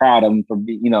 I'm proud of him for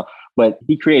but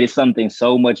he created something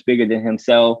so much bigger than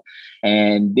himself.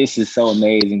 And this is so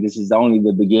amazing. This is only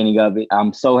the beginning of it.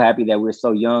 I'm so happy that we're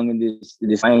so young in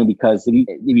this lane because if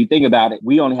you think about it,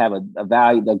 we only have a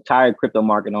value. The entire crypto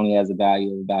market only has a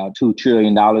value of about $2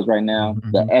 trillion right now.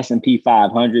 Mm-hmm. The S&P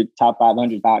 500, top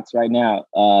 500 stocks right now,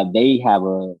 they have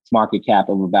a market cap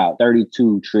of about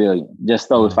 32 trillion. Just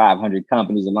those 500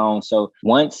 companies alone. So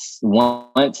once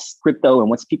crypto and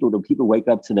once people wake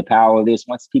up to the power of this,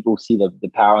 once people see the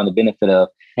power and the benefit of,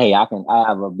 hey, I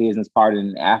have a business partner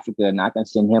in Africa and I can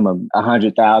send him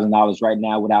 $100,000 right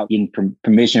now without getting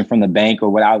permission from the bank or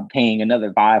without paying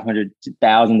another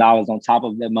 $500,000 on top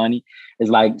of that money. It's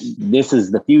like, this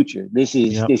is the future. This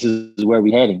is where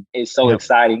we're heading. It's so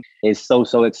exciting. It's so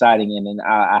exciting. And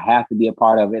I have to be a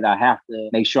part of it. I have to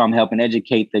make sure I'm helping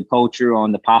educate the culture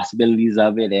on the possibilities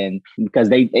of it. And because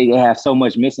they have so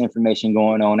much misinformation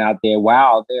going on out there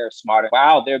while they're smarter,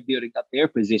 while they're building up their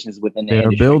positions within the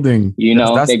industry. They're building.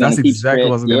 That's exactly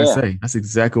what I was going to say. That's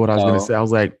exactly what I was going to say. I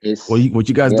was like, what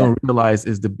you guys don't realize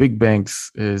is the big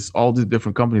banks, is all the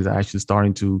different companies are actually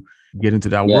starting to get into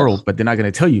that world, but they're not going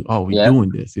to tell you, oh, we're doing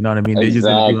this. You know what I mean? They're just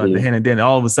going to be like the hand, and then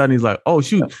all of a sudden he's like, oh,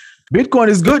 shoot, Bitcoin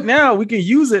is good now. We can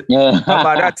use it. But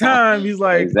by that time, he's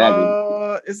like,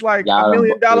 it's like $1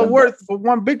 million worth for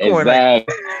one Bitcoin.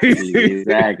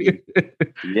 Exactly. Yep.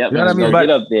 You know what I mean? But, get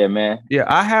up there, man. Yeah,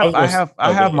 I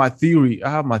have my theory. I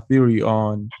have my theory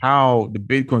on how the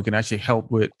Bitcoin can actually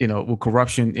help with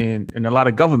corruption in a lot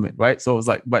of government, right? So it's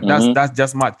like, but that's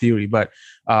just my theory. But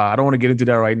I don't want to get into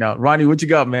that right now. Ronnie, what you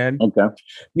got, man? Okay.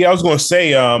 Yeah, I was going to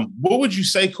say, what would you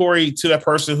say, Corey, to that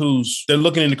person they're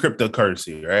looking into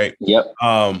cryptocurrency, right? Yep.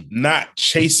 Not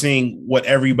chasing what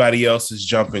everybody else is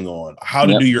jumping on. How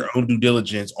to do your own due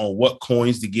diligence on what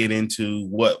coins to get into,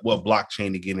 what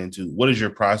blockchain to get into. What is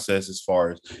your process as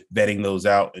far as vetting those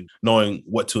out and knowing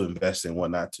what to invest in,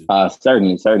 what not to?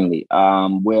 Certainly.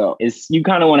 Well, you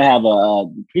kind of want to have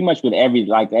pretty much with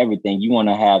everything, you want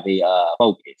to have a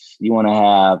focus. You want to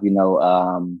have, you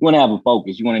want to have a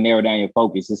focus. You want to narrow down your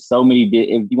focus. There's so many,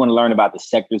 if you want to learn about the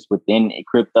sectors within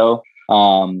crypto,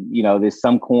 there's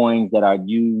some coins that are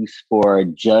used for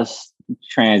just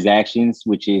transactions,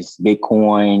 which is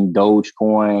Bitcoin,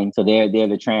 Dogecoin. So they're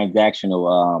the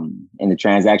transactional, in the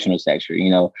transactional sector,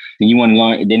 then you want to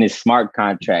learn, then it's smart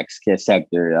contracts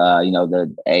sector,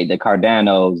 the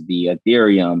Cardanos, the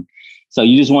Ethereum. So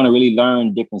you just want to really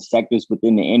learn different sectors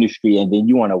within the industry, and then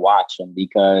you want to watch them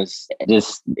because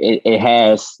it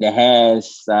has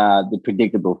the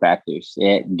predictable factors.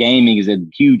 Gaming is a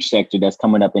huge sector that's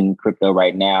coming up in crypto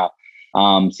right now.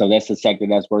 So that's a sector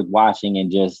that's worth watching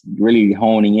and just really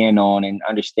honing in on and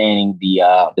understanding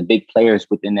the big players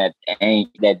within that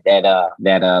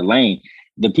lane.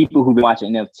 The people who watch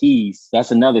NFTs,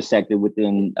 that's another sector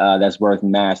within that's worth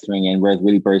mastering and worth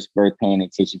paying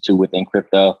attention to within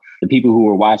crypto. The people who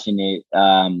were watching it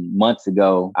months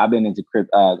ago, I've been into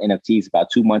NFTs about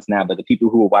 2 months now, but the people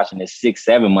who were watching it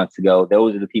 6-7 months ago,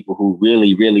 those are the people who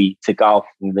really, really took off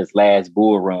in this last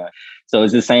bull run. So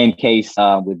it's the same case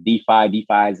with DeFi.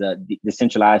 DeFi is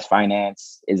decentralized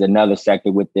finance is another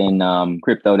sector within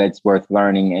crypto that's worth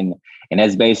learning And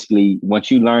that's basically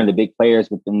once you learn the big players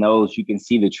within those, you can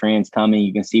see the trends coming.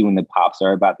 You can see when the pops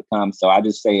are about to come. So I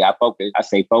just say focus,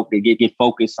 get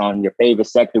focused on your favorite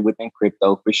sector within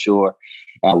crypto for sure.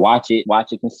 Watch it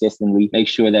consistently. Make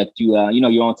sure that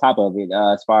you're on top of it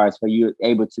as far as for you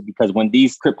able to, because when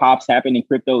these pops happen in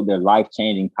crypto, they're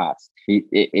life-changing pops.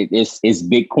 It's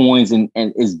Bitcoins and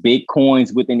it's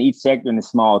Bitcoins within each sector and the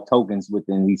small tokens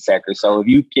within each sector. So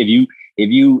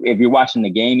if you're watching the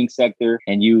gaming sector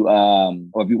and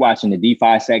or if you're watching the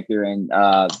DeFi sector and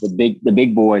the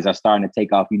big boys are starting to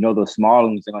take off, those smaller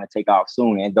ones are going to take off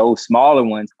soon. And those smaller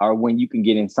ones are when you can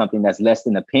get in something that's less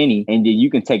than a penny, and then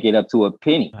you can take it up to a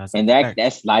penny.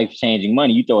 That's life-changing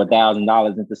money. You throw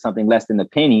 $1,000 into something less than a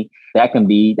penny, that can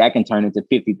turn into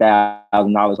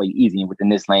 $50,000 for you easy within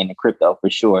this lane in crypto for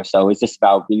sure. So it's just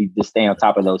about really just staying on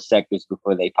top of those sectors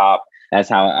before they pop. That's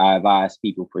how I advise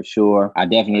people for sure. I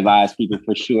definitely advise people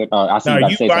for sure. I see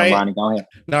you say something, Ronnie. Go ahead.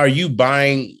 Now, are you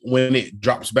buying when it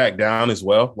drops back down as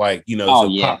well? Like,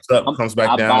 pops up, comes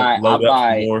back down, load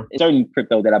up more? Certain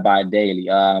crypto that I buy daily.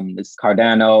 It's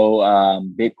Cardano,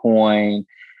 Bitcoin,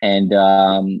 and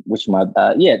that's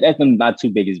my two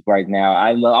biggest right now.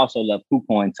 I also love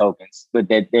KuCoin tokens, but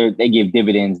they give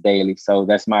dividends daily. So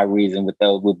that's my reason with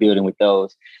building with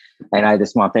those. And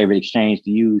that's my favorite exchange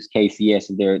to use. KCS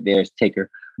is their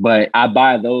ticker. But I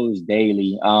buy those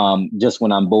daily just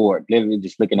when I'm bored, literally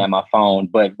just looking at my phone.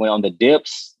 But when on the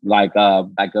dips, like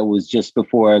it was just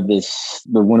before this,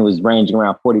 when it was ranging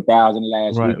around 40,000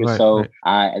 last week or so,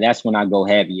 that's when I go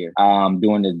heavier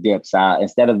doing the dips.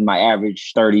 Instead of my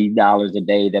average $30 a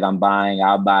day that I'm buying,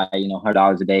 I'll buy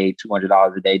 $100 a day,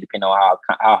 $200 a day, depending on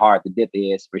how hard the dip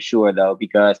is for sure though,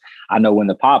 because I know when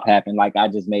the pop happened, like I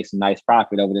just made some nice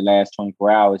profit over the last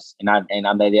 24 hours, and I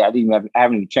haven't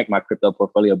even checked my crypto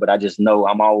portfolio, but I just know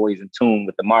I'm always in tune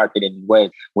with the market and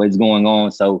what's going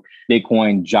on. So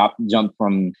Bitcoin jumped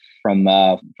from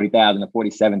 40,000 to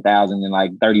 47,000 in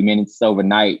like 30 minutes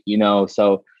overnight,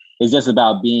 so it's just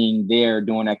about being there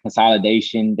doing that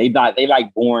consolidation. They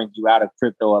like boring you out of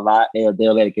crypto a lot.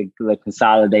 They'll let it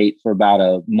consolidate for about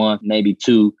a month, maybe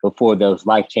two, before those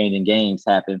life-changing games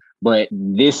happen. But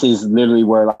this is literally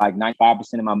where like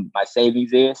 95% of my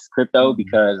savings is crypto,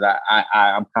 because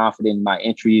I'm confident in my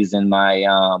entries and my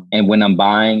and when I'm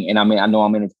buying, and I know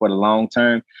I'm in it for the long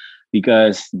term,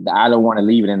 because I don't want to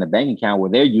leave it in the bank account where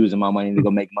they're using my money to go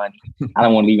make money. I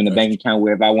don't want to leave it in the bank account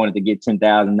where if I wanted to get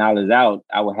 $10,000 out,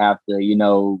 I would have to,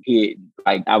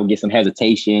 I would get some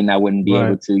hesitation. I wouldn't be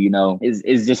able to,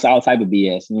 it's just all type of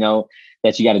BS,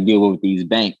 that you got to deal with these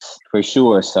banks for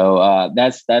sure. So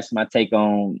that's my take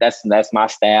on that's my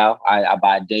style. I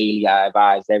buy daily. I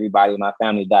advise everybody in my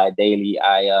family buy daily.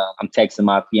 I'm texting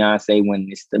my fiance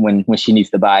when she needs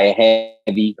to buy a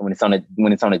heavy, when it's on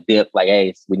a dip, like,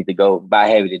 hey, we need to go buy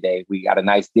heavy today. We got a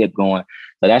nice dip going.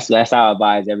 So that's how I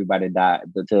advise everybody to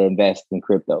invest in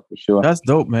crypto for sure. That's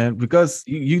dope, man. Because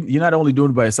you're not only doing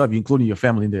it by yourself, you're including your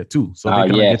family in there too. So they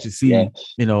kind of get to see,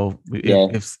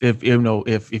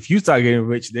 if you start getting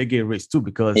rich, they get rich too,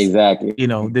 because exactly,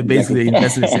 they basically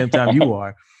invest at the same time you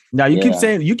are. Now you keep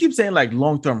saying like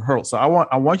long-term hurdle. So I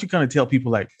want you kind of tell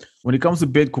people, like, when it comes to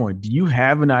Bitcoin, do you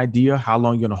have an idea how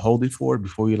long you're going to hold it for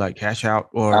before you like cash out?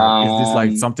 Or is this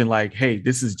like something like, hey,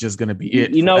 this is just going to be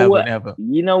it? You know what?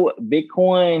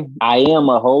 Bitcoin, I am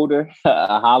a holder.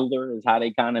 A holder is how they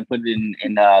kind of put it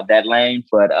in that lane.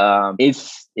 But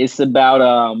it's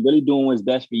about really doing what's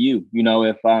best for you.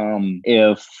 If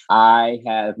I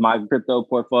have my crypto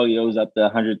portfolios up to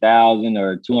 100,000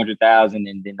 or 200,000,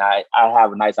 and then I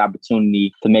have a nice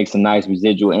opportunity to make some nice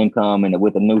residual income, and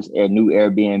with a new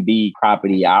Airbnb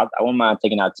property, I wouldn't mind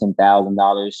taking out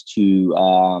 $10,000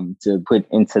 to put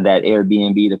into that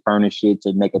Airbnb to furnish it,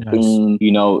 to make a theme.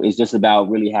 It's just about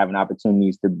really having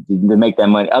opportunities to make that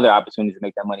money, other opportunities to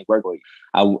make that money work for you.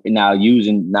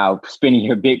 Now spending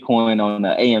your Bitcoin on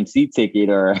an AMC ticket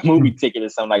or a movie ticket or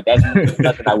something like that, that's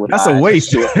nothing I would. That's a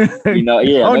waste.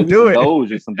 Don't do it.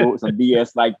 Doge or some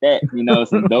BS like that.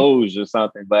 Some Doge or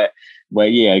something. But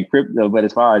crypto. But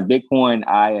as far as Bitcoin,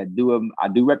 I do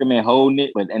recommend holding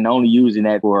it, and only using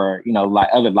that for like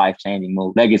other life changing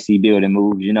moves, legacy building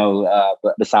moves.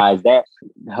 But besides that,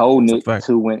 holding it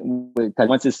to because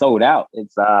once it's sold out,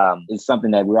 it's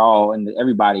something that we're all and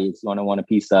everybody is going to want a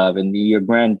piece of, and your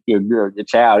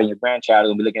child and your grandchild are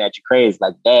going to be looking at you crazy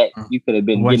like that. You could have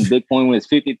been getting Bitcoin when it's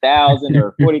 50,000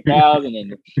 or 40,000,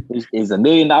 and it's $1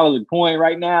 million a coin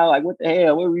right now. Like, what the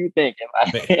hell? What were you thinking?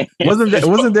 Wasn't there?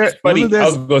 I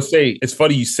was gonna say, it's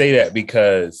funny you say that,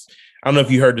 because I don't know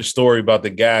if you heard the story about the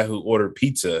guy who ordered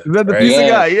pizza. Is that the right? pizza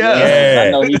guy? Yeah.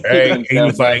 I know he's right. He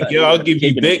was like, "Yo, I'll give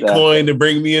you Bitcoin to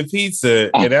bring me a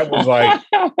pizza," and that was like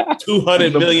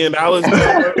 $200 million.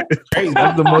 Crazy.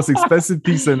 That's the most expensive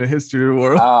pizza in the history of the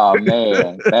world. Oh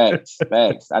man,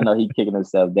 facts. I know he's kicking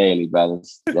himself daily,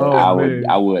 brothers.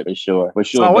 I would for sure.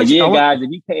 So but guys,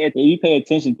 if you pay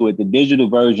attention to it, the digital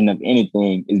version of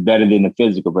anything is better than the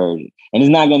physical version, and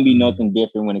it's not going to be nothing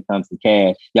different when it comes to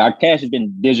cash. Yeah, our cash has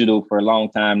been digital for a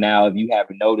long time now, if you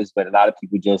haven't noticed, but a lot of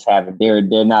people just haven't. They're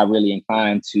not really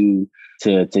inclined to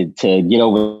get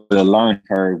over the learning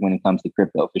curve when it comes to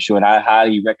crypto for sure. And I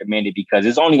highly recommend it because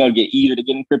it's only going to get easier to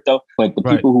get in crypto. But the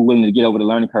people who are willing to get over the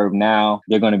learning curve now,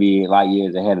 they're going to be a lot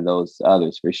years ahead of those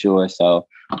others for sure. So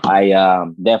I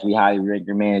definitely highly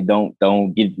recommend it. Don't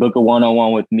book a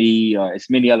one-on-one with me or as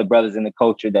many other brothers in the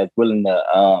culture that's willing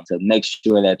to make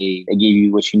sure that they give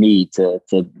you what you need to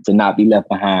not be left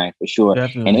behind for sure.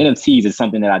 Definitely. And NFTs is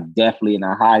something that I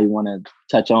highly want to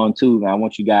touch on too. And I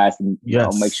want you guys to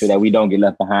make sure that we don't get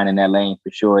left behind in that lane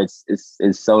for sure. It's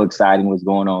so exciting what's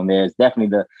going on there. It's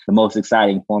definitely the most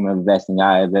exciting form of investing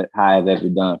I've ever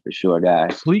done for sure,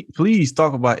 guys. Please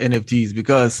talk about NFTs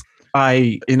because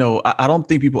I don't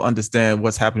think people understand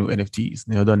what's happening with NFTs.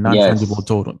 The non-fungible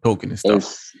token and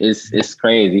stuff. It's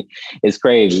crazy. It's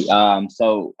crazy.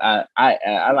 So I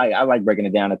like breaking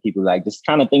it down to people, like just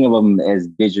kind of think of them as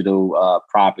digital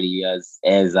property, as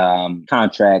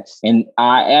contracts. And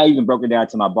I even broke it down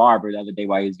to my barber the other day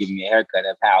while he was giving me a haircut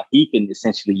of how he can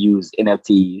essentially use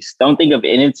NFTs. Don't think of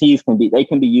NFTs they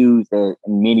can be used in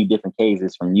many different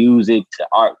cases, from music to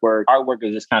artwork. Artwork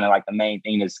is just kind of like the main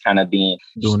thing that's kind of being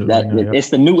doing that. It's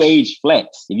the new age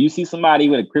flex. If you see somebody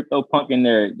with a crypto punk in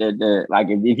their like,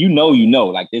 if you know,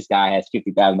 like this guy has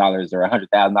 $50,000 or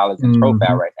 $100,000 in his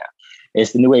profile right now.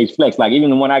 It's the new age flex. Like even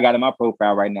the one I got in my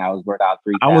profile right now is worth out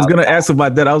 $3,000. I was gonna ask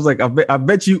about that. I was like, I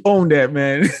bet you own that,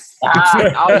 man.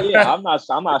 I'm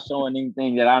not showing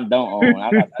anything that I don't own.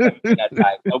 I'm not that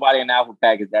type. Nobody in Alpha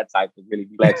Pack is that type to really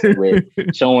be flexing with,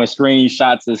 showing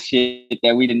screenshots of shit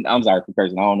that we didn't. I'm sorry for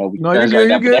cursing. I don't know. No, you're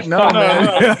good. You're good. No,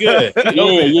 man. Good.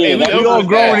 Yeah. We all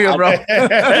grown here, bro.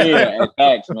 Yeah,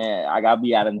 facts, man. I gotta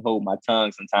be out and hold my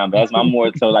tongue sometimes. That's my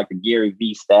more so like the Gary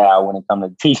V style when it comes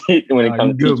to teaching. Teaching,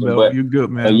 but you're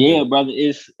good, man. But yeah, brother,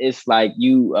 it's like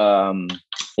you.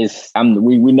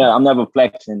 I'm never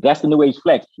flexing. That's the new age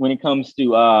flex when it comes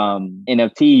to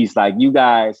NFTs. Like you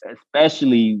guys,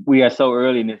 especially, we are so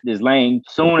early in this lane.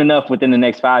 Soon enough, within the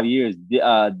next 5 years,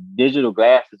 digital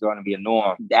glasses are going to be a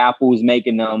norm. Apple's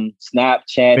making them,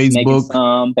 Snapchat's making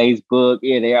some, Facebook.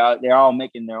 Yeah, they're all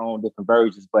making their own different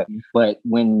versions. But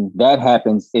when that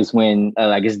happens, is when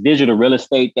it's digital real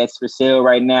estate that's for sale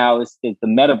right now. It's the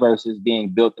metaverse is being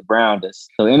built around us.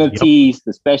 So NFTs,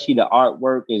 especially the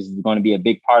artwork, is going to be a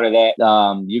big part of that.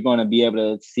 You're going to be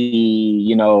able to see,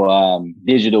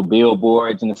 digital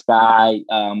billboards in the sky.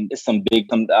 There's some big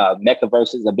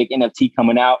mechaverses, a big NFT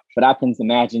coming out. But I can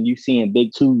imagine you seeing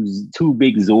two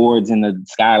big Zords in the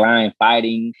skyline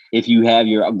fighting. If you have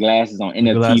your glasses on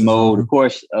NFT mode, of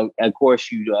course,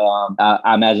 you.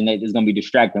 I imagine that it's going to be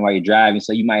distracting while you're driving.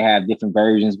 So you might have different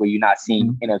versions where you're not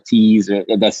seeing NFTs or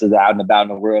that's out and about in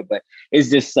the world. But it's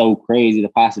just so crazy, the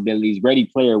possibilities. Ready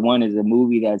Player One is a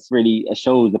movie that's really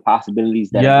shows the possibilities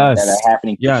that are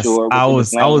happening for sure. I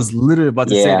was literally about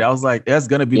to say that. I was like, that's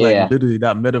gonna be like literally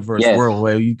that metaverse world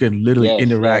where you can literally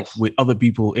interact with other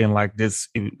people in like this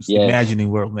imagining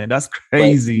world, man. That's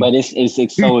crazy. But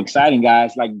it's so exciting,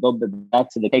 guys. Like go back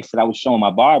to the case that I was showing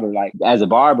my barber. Like as a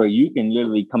barber, you can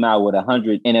literally come out with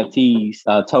 100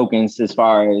 NFTs tokens as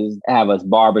far as have a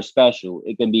barber special.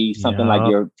 It can be something like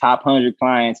your top 100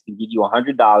 clients can give you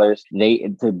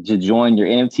 $100 to join your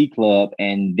NFT club,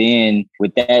 and then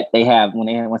with that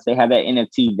once they have that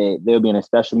NFT, they'll be in a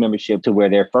special membership to where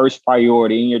their first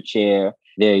priority in your chair.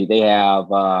 They're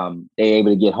able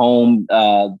to get home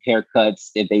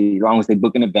haircuts as long as they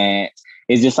book in advance.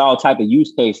 It's just all type of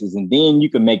use cases. And then you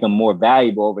can make them more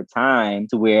valuable over time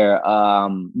to where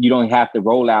you don't have to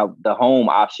roll out the home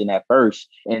option at first.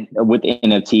 And with the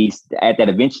NFTs, add that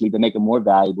eventually to make them more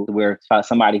valuable to where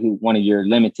one of your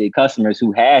limited customers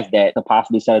who has that to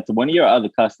possibly sell it to one of your other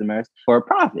customers for a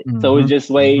profit. Mm-hmm. So it's just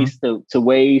ways to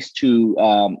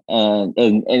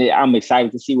and I'm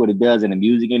excited to see what it does in the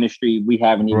music industry. We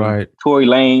haven't even Tory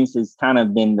Lanez has kind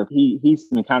of been he's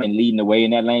been kind of leading the way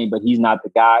in that lane, but he's not the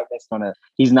guy that's gonna.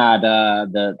 He's not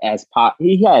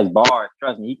he has bars,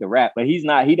 trust me, he can rap, but he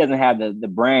doesn't have the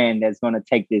brand that's going to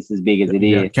take this as big as it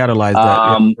is. Catalyze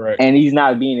that. And he's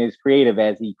not being as creative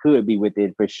as he could be with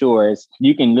it for sure.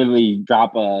 You can literally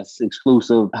drop a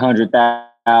exclusive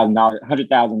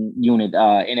 $100,000 unit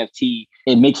NFT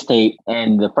a mixtape,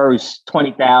 and the first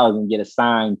 20,000 get a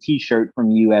signed T-shirt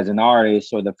from you as an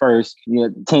artist, or the first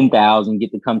 10,000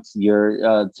 get to come to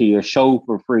your show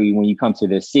for free when you come to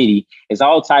the city. It's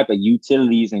all type of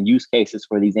utilities and use cases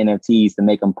for these NFTs to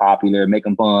make them popular, make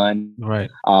them fun. Right.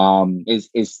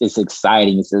 It's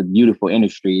exciting. It's a beautiful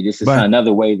industry. This is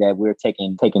another way that we're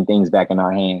taking things back in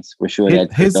our hands for sure.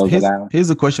 Here's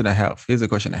a question I have.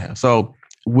 So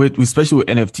especially with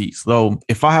NFTs. So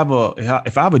if I have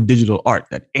a digital art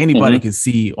that anybody can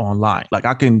see online, like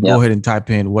I can go ahead and type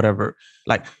in whatever,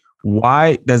 like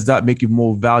why does that make it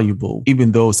more valuable,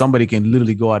 even though somebody can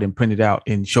literally go out and print it out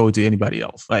and show it to anybody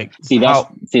else? Like,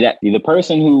 the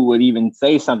person who would even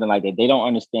say something like that, they don't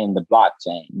understand the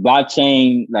blockchain.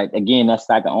 Blockchain, like, again, that's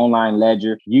like an online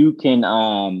ledger. You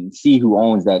can see who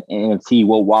owns that NFT,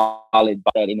 what wallet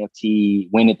bought that NFT,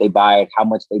 when did they buy it, how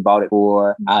much they bought it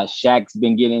for. Shaq's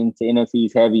been getting into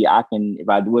NFTs heavy. If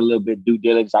I do a little bit due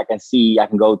diligence, I can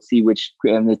go see which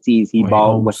NFTs he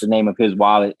bought, what's the name of his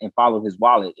wallet, and follow his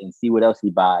wallet and see what else he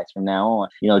buys from now on,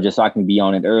 just so I can be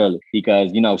on it early,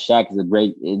 because, Shaq is a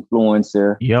great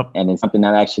influencer. Yep. And it's something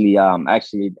that actually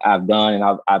I've done,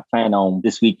 and I plan on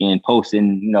this weekend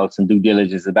posting, some due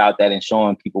diligence about that and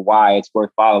showing people why it's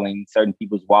worth following certain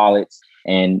people's wallets.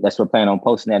 And that's what I plan on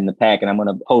posting that in the pack. And I'm going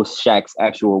to post Shaq's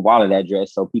actual wallet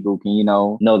address so people can,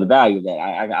 know the value of that.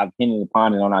 I've hinted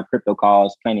upon it on our crypto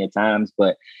calls plenty of times,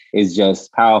 but it's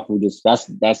just powerful.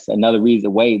 That's another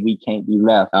way we can't be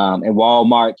left. In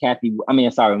Walmart,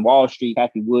 in Wall Street,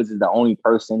 Kathy Woods is the only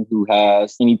person who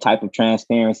has any type of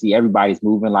transparency. Everybody's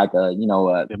moving like a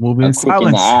moving in quick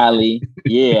in the alley.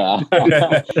 Yeah.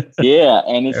 Yeah.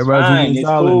 And it's fine. It's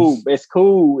cool. It's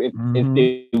cool if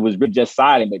it was just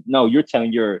silent, but no, you're telling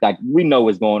we know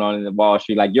what's going on in the Wall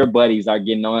Street. Like, your buddies are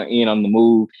getting on the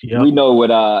move. Yep. We know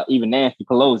what even Nancy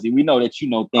Pelosi, we know that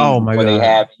things before they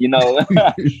happen.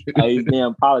 These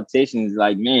damn politicians,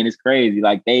 like, man, it's crazy.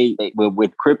 Like, they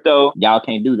with crypto, y'all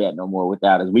can't do that no more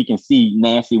without us. We can see,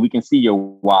 Nancy, we can see your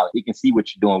wallet. We can see what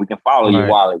you're doing. We can follow your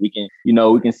wallet. We can,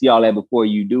 we can see all that before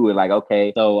you do it. Like,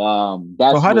 okay, so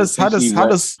that's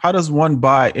how does one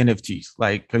buy NFTs?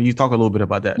 Like, can you talk a little bit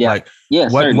about that? Yeah. Like,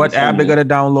 what app they're gonna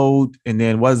download, and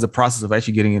then what is the process of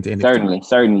actually getting into NFT?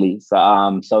 Certainly.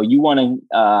 So you want to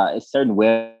a certain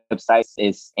websites.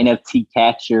 It's NFT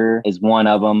Catcher is one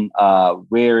of them.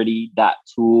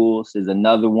 Rarity.tools is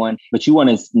another one. But you want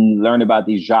to learn about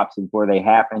these drops before they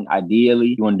happen.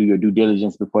 Ideally, you want to do your due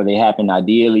diligence before they happen.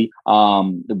 Ideally,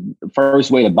 the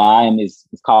first way to buy them is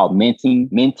called minting.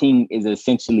 Minting is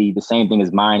essentially the same thing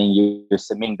as mining. You're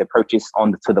submitting the purchase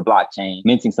to the blockchain.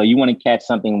 Minting. So you want to catch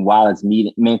something while it's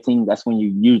minting. That's when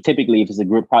you typically, if it's a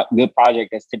good project,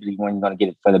 that's typically when you're going to get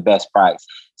it for the best price.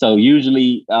 So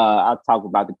usually, I'll talk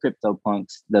about the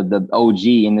CryptoPunks, the OG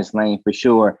in this lane for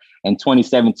sure. In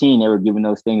 2017, they were giving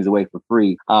those things away for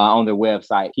free on their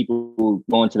website. People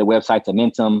going to the website to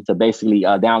mint them, to basically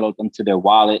download them to their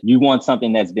wallet. You want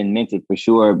something that's been minted for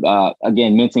sure.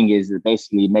 Again, minting is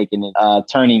basically making it,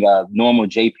 turning a normal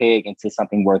JPEG into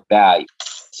something worth value.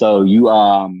 So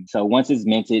so once it's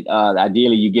minted,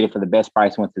 ideally you get it for the best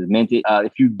price once it's minted.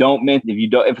 If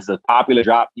it's a popular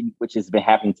drop, which has been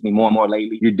happening to me more and more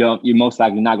lately, you're most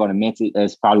likely not going to mint it.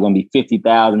 There's probably going to be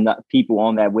 50,000 people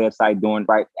on that website doing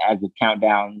right as the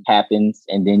countdown happens,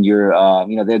 and then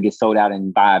they'll get sold out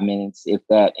in 5 minutes, if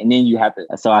that. And then you have to.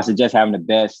 So I suggest having the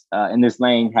best in this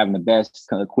lane, having the best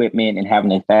equipment and having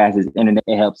the fastest internet.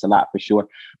 It helps a lot for sure.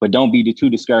 But don't be too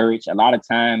discouraged. A lot of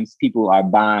times people are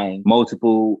buying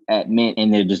multiple at mint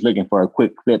and they're just looking for a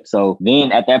quick flip. So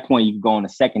then at that point, you can go on the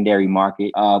secondary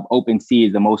market. OpenSea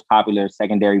is the most popular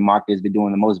secondary market. Has been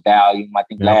doing the most volume. I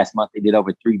think last month they did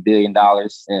over $3 billion.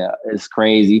 It's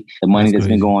crazy. The money that's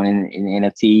been going in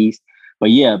NFTs. But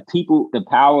yeah, the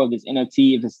power of this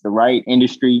NFT, if it's the right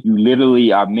industry, you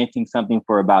literally are minting something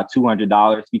for about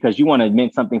 $200 because you want to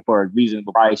mint something for a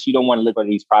reasonable price. You don't want to look for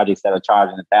these projects that are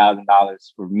charging $1,000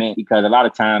 for mint, because a lot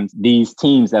of times these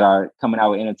teams that are coming out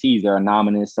with NFTs, they're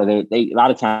anonymous. So they a lot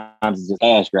of times it's just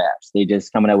cash grabs. They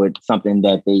just coming out with something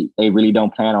that they really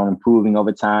don't plan on improving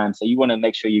over time. So you want to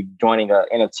make sure you're joining an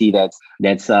NFT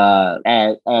that's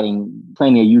adding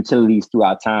plenty of utilities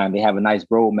throughout time. They have a nice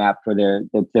roadmap for their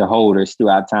holders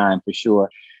throughout time for sure.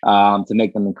 to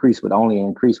make them increase with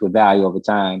value over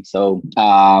time. So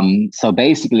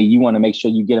basically, you want to make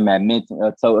sure you get them at minting.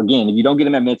 So again, if you don't get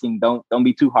them at minting, don't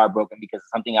be too heartbroken, because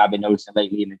something I've been noticing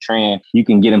lately in the trend, you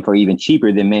can get them for even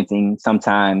cheaper than minting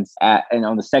sometimes and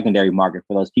on the secondary market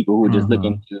for those people who are just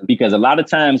looking to, because a lot of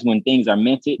times when things are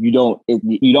minted, you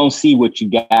don't see what you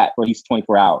got for at least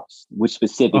 24 hours, which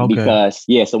specific, because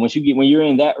so when you're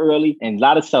in that early, and a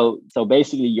lot of so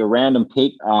basically your random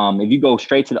pick, if you go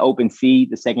straight to the open sea,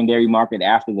 the secondary market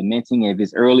after the minting, if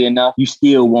it's early enough, you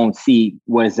still won't see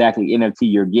what exactly NFT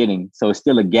you're getting. So it's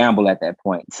still a gamble at that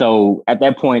point. So at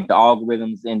that point, the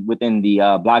algorithms within the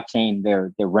blockchain,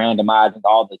 they're randomizing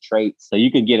all the traits. So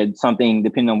you could get something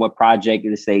depending on what project.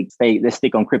 Let's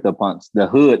stick on CryptoPunks.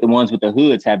 The ones with the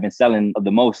hoods have been selling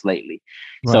the most lately.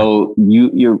 Right. So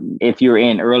if you're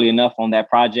in early enough on that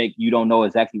project, you don't know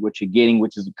exactly what you're getting,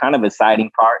 which is kind of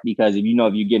exciting part, because if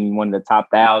you're getting one of the top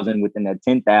 1,000 within that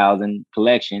 10,000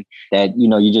 collection, that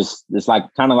it's like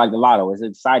kind of like the lotto. It's an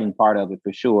exciting part of it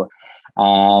for sure.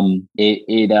 But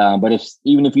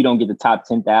even if you don't get the top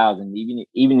 10,000,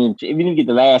 even if you get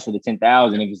the last of the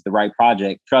 10,000, if it's the right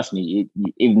project, trust me,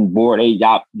 even Bored Ape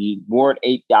yacht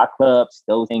clubs,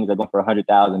 those things are going for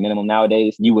 100,000 minimum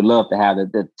nowadays. You would love to have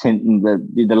the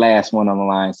last one on the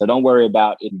line. So don't worry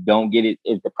about if you don't get it,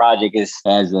 if the project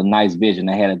has a nice vision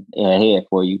ahead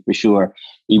for you, for sure.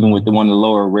 Even with one of the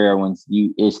lower rare ones,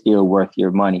 it's still worth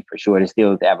your money for sure. To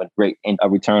still have a great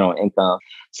return on income.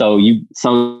 So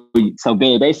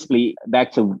basically,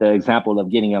 back to the example of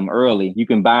getting them early, you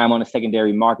can buy them on a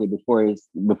secondary market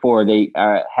before they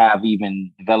have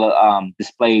even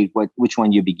displayed which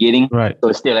one you'll be getting. Right. So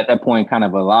it's still at that point kind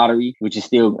of a lottery, which is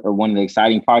still one of the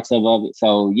exciting parts of it.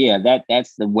 So yeah,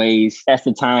 that's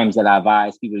the times that I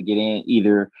advise people to get in,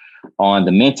 either on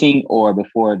the minting or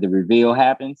before the reveal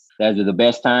happens. Those are the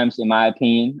best times, in my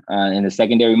opinion, in the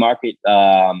secondary market.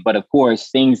 But of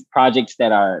course, projects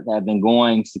that have been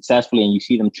going successfully and you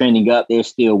see them trending up, they're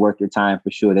still worth your time for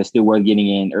sure. They're still worth getting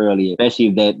in early, especially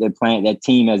if that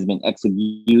team has been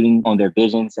executing on their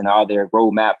visions and all their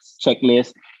roadmaps,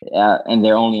 checklists, and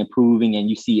they're only improving, and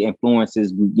you see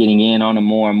influencers getting in on them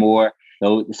more and more.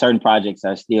 So certain projects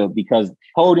are still, because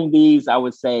holding these, I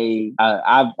would say,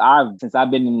 since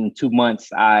I've been in 2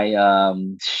 months, I've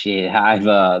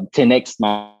 10x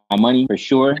my money for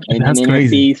sure. And that's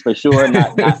crazy. NFTs for sure.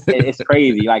 It's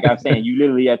crazy. Like I'm saying, you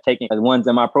literally are taking the ones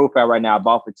in my profile right now. I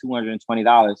bought for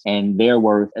 $220, and they're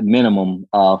worth a minimum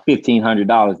of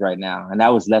 $1,500 right now. And that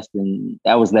was less than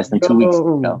 2 weeks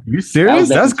ago. You serious?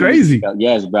 That's crazy.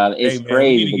 Yes, brother. It's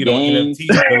crazy. The games.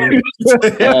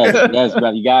 Yes,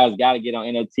 brother. You guys got to get on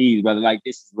NFTs, brother. Like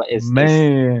it's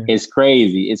crazy. It's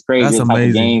crazy. That's the type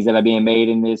of games that are being made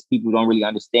in this. People don't really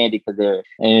understand it because they're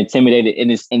intimidated. And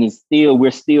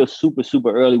we're still super,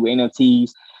 super early with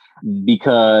NFTs,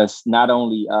 because not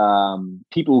only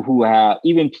people who are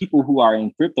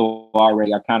in crypto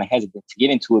already are kind of hesitant to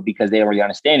get into it because they don't really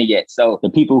understand it yet. So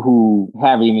the people who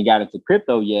haven't even got into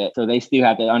crypto yet, so they still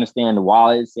have to understand the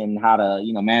wallets and how to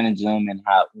manage them, and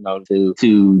how to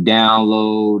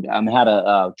download, how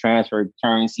to transfer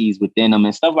currencies within them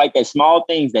and stuff like that. Small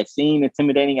things that seem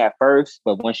intimidating at first,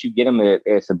 but once you get them,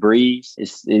 it's a breeze.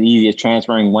 It's easy as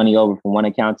transferring money over from one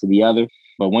account to the other.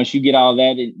 But once you get all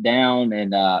that down,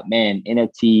 and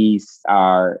NFTs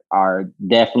are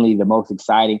definitely the most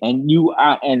exciting.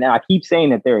 And I keep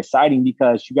saying that they're exciting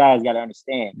because you guys got to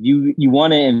understand, you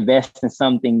want to invest in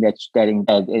something that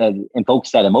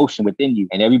invokes that emotion within you.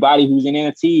 And everybody who's in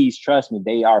NFTs, trust me,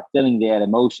 they are feeling that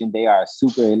emotion. They are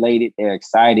super elated. They're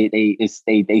excited.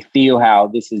 They feel how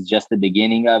this is just the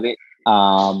beginning of it.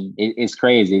 It's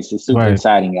crazy. It's super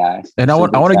exciting, guys. And I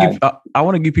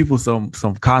want to give people some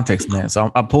context, man.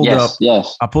 So I pulled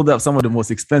up some of the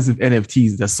most expensive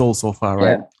NFTs that sold so far,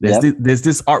 right? There's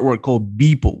this artwork called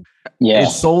Beeple. Yeah. It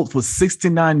sold for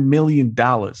 $69 million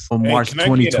on March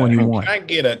 2021. Can I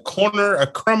get a crumb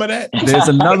of that? There's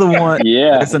another one.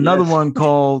 There's another one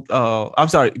called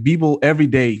Beeple Every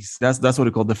Days. That's what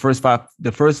it's called. The first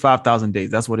 5,000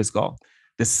 days. That's what it's called.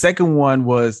 The second one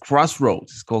was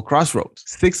Crossroads. It's called Crossroads.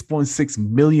 $6.6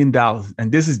 million.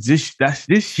 And this is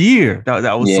this year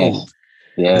that was sold.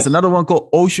 Yeah. There's another one called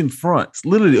Oceanfront. It's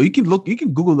literally, you can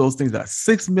Google those things. That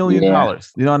 $6 million. You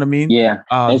know what I mean? Yeah.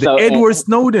 Edward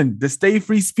Snowden, the stay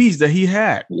free speech that he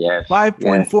had. Yes.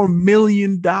 $5.4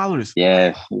 million.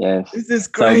 Yes. This is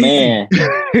crazy. So man.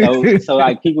 so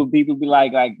like people be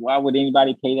like, why would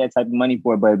anybody pay that type of money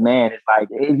for it? But man, it's like,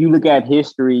 if you look at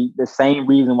history, the same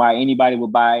reason why anybody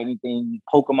would buy anything,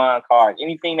 Pokemon cards,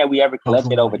 anything that we ever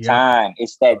collected over time,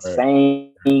 it's that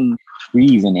same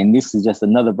treason. And this is just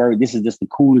another this is just the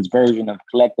coolest version of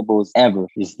collectibles ever.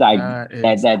 It's like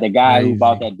that the guy who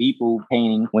bought that Beeple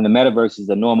painting, when the metaverse is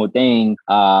a normal thing,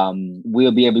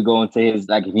 we'll be able to go into his,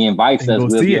 like, if he invites us,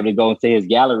 we'll be able to go into his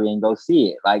gallery and go see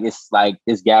it. Like, it's like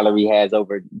this gallery has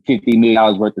over $50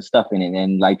 million worth of stuff in it.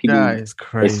 And like people, it's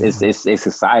crazy. It's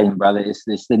exciting, brother.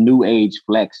 It's the new age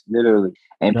flex, literally.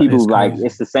 And people like,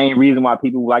 it's the same reason why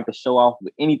people like to show off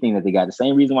with anything that they got. The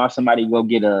same reason why somebody go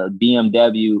get a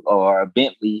BMW or a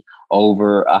Bentley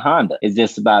over a Honda. It's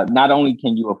just about, not only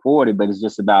can you afford it, but it's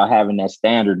just about having that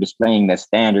standard, displaying that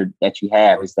standard that you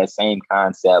have. It's that same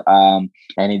concept.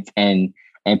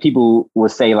 And people will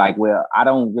say, like, well, I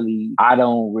don't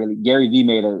really. Gary Vee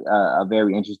made a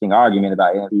very interesting argument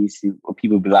about NFTs.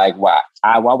 People be like, why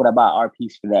would I buy art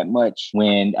piece for that much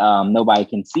when nobody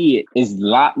can see it? It's a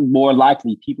lot more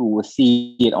likely people will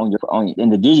see it in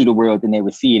the digital world than they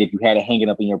would see it if you had it hanging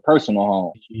up in your personal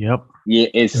home. Yep. Yeah,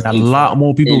 it's a lot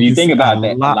more people. If you think about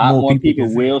that, a lot more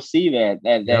people will see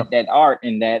that art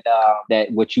and that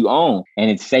what you own,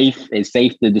 and it's safe. It's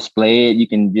safe to display it. You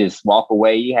can just walk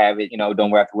away. You have it.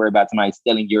 Don't have to worry about somebody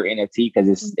stealing your NFT because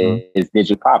it's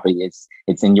digital property.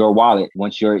 It's in your wallet.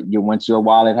 Once your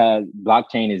wallet has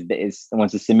blockchain is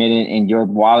once it's submitted in your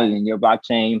wallet and your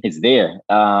blockchain, it's there.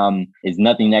 It's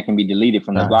nothing that can be deleted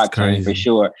from the blockchain for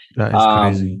sure. That is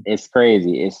crazy. It's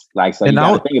crazy. It's like, so you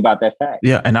got to think about that fact.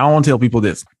 Yeah, and I want to tell people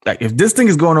this: like, if this thing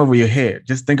is going over your head,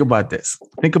 just think about this.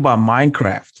 Think about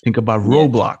Minecraft. Think about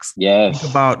Roblox. Yes.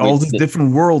 Think about all these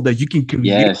different worlds that you can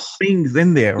create things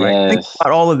in there. Right. Yes. Think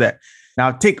about all of that.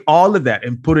 Now take all of that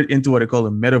and put it into what they call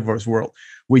a metaverse world,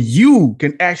 where you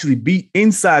can actually be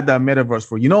inside that metaverse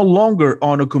world. You're no longer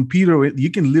on a computer. You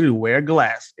can literally wear a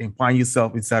glass and find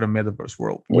yourself inside a metaverse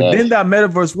world. Yes. Within that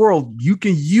metaverse world, you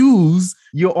can use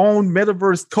your own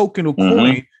metaverse token or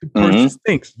coin to purchase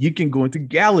things. You can go into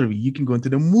gallery. You can go into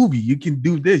the movie. You can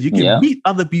do this. You can meet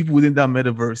other people within that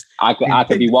metaverse. I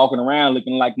could be walking around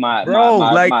looking like my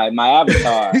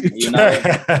avatar.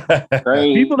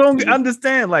 Crazy. People don't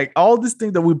understand, like, all this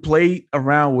thing that we play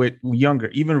around with younger.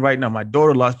 Even right now, my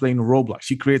daughter loves playing Roblox.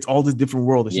 She creates all this different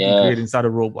world that she can create inside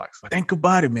of Roblox. Think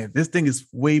about it, man. This thing is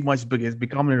way much bigger. It's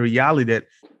becoming a reality that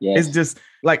it's just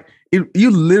like,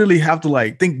 you literally have to,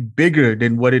 like, think bigger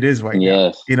than what it is right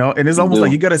now, and it's almost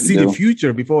like you got to see the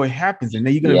future before it happens. And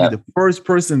then you're going to be the first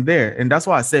person there. And that's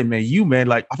why I said, man,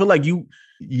 like, I feel like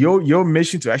your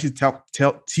mission to actually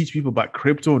teach people about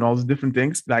crypto and all these different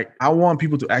things. Like, I want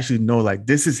people to actually know, like,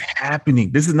 this is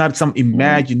happening. This is not some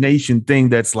imagination thing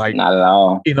that's like, not at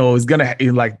all. It's gonna,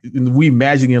 like, we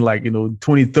imagine it like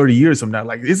 20, 30 years from now.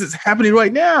 Like, this is happening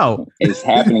right now. It's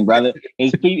happening, brother.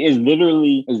 It's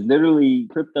literally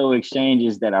crypto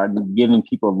exchanges that are giving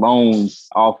people loans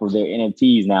off of their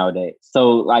NFTs nowadays.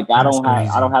 So, like, I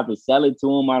don't have to sell it to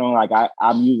them.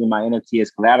 I'm using my NFT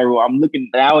as collateral. I'm looking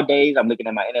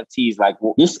at my NFTs like,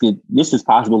 well, this is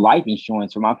possible life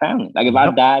insurance for my family. Like, if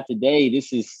I died today,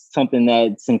 this is something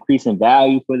that's increasing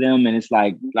value for them. And it's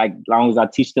like as long as I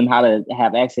teach them how to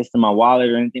have access to my wallet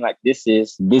or anything, like, this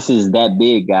is that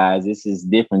big, guys. This is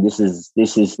different. This is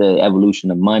the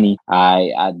evolution of money.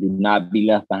 I do not be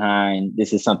left behind.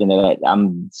 This is something that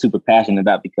I'm super passionate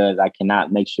about, because I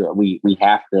cannot make sure we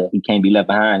can't be left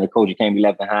behind. The culture can't be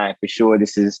left behind for sure.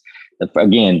 This is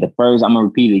I'm gonna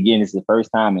repeat it again. It's the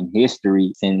first time in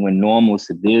history since when normal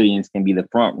civilians can be the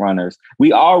front runners.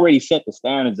 We already set the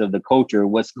standards of the culture,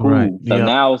 what's cool. Right. So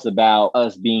now it's about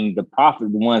us being the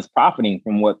ones profiting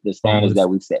from what the standards that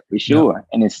we set, for sure. Yep.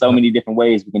 And there's so many different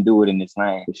ways we can do it in this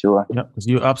land, for sure. Yep.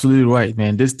 You're absolutely right,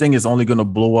 man. This thing is only gonna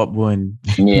blow up when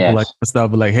people like stuff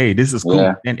be like, hey, this is cool.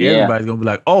 Yeah. And everybody's gonna be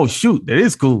like, oh shoot, that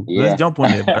is cool. Yeah. Let's jump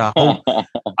on it. But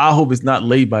I hope it's not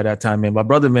late by that time, man. My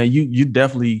brother, man, you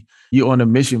definitely, you're on a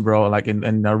mission, bro. Like,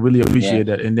 and I really appreciate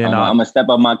that. And then I'm gonna step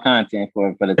up my content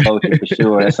for the culture for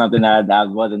sure. That's something that I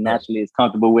wasn't naturally as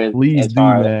comfortable with. Please do,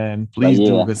 man. Please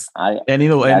do. And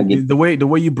the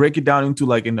way you break it down into,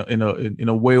 like, in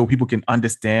a way where people can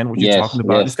understand what you're talking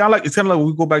about. It's kind of like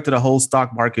we go back to the whole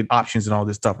stock market options and all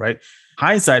this stuff, right?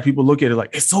 Hindsight, people look at it like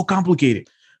it's so complicated.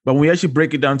 But when we actually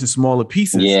break it down to smaller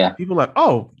pieces, people are like,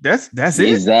 oh, that's it.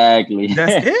 Exactly.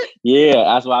 That's it.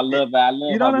 That's what I love. I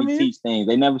love how we teach things.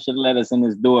 They never should have let us in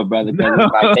this door, brother.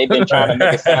 Like, they've been trying to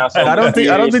make it sound so. I don't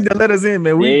think they let us in,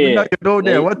 man. We knock the door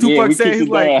down. What Tupac said? He's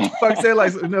like, Tupac said,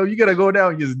 like, no, you gotta go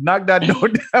down and just knock that door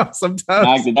down sometimes.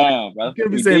 Knock it down, bro. You can't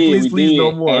be saying, please,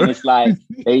 no more. And it's like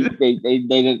they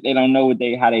don't know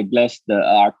how they blessed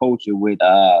our culture with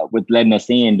letting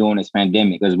us in during this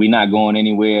pandemic, because we're not going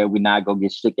anywhere. We're not gonna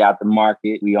get shook out the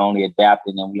market. We only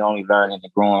adapted and we only learning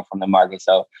and growing from the market.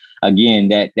 So again,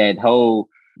 that whole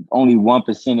only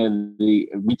 1% of the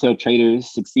retail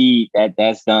traders succeed,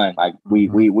 that's done. Like we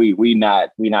not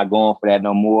going for that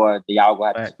no more. Y'all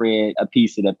gonna have to spread a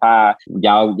piece of the pie.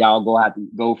 Y'all gonna have to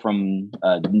go from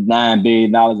 $9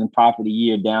 billion in profit a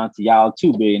year down to y'all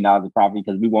 $2 billion in profit,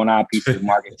 because we want our piece of the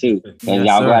market too. And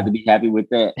y'all gonna have to be happy with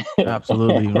that.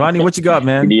 Absolutely. Ronnie, what you got,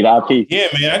 man? We need our piece. Yeah,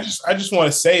 man. I just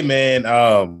want to say, man,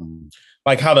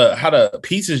 like how the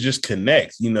pieces just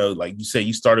connect. You know, like you say,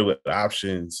 you started with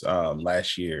options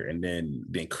last year, and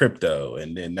then crypto,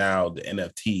 and then now the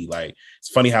NFT. Like, it's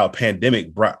funny how a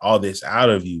pandemic brought all this out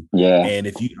of you. Yeah. And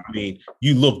if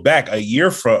you look back a year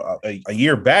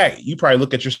back, you probably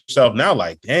look at yourself now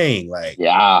like, dang, like,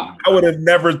 yeah, I would have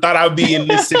never thought I'd be in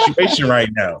this situation right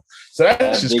now. So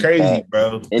that's just crazy,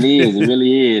 bro. It is. It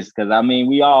really is. Because I mean,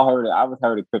 we all heard it. I was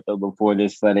heard of crypto before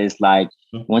this, but it's like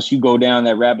once you go down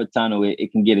that rabbit tunnel,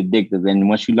 it can get addictive. And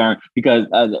once you learn, because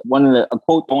one of a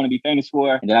quote I want to be famous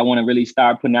for, and that I want to really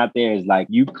start putting out there is like,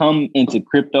 you come into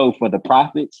crypto for the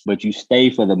profits, but you stay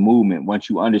for the movement. Once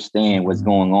you understand what's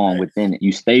going on within it,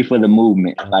 you stay for the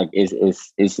movement. Like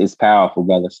it's powerful,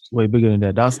 brothers. Way bigger than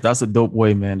that. That's a dope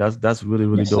way, man. That's really,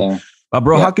 really dope. Sir.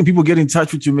 Bro, how can people get in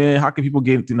touch with you, man? How can people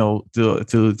get, to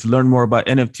learn more about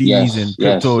NFTs and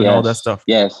crypto and all that stuff?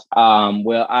 Yes.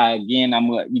 Well, you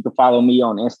can follow me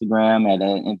on Instagram at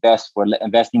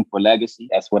Investing for Legacy.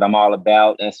 That's what I'm all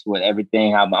about. That's what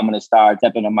everything. I'm going to start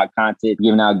stepping up my content,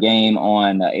 giving out game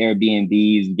on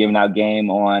Airbnbs, giving out game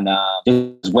on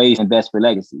just ways to invest for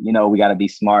legacy. You know, we got to be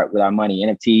smart with our money.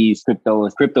 NFTs,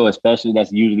 crypto especially.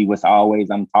 That's usually what's always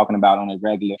I'm talking about on a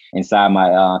regular inside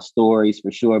my stories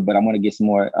for sure. But I'm going to get some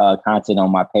more content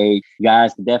on my page. You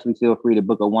guys can definitely feel free to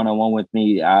book a one-on-one with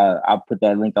me. I'll put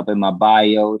that link up in my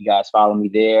bio. You guys follow me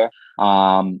there.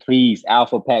 Please,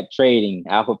 Alpha Pack Trading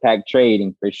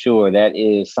for sure. That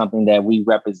is something that we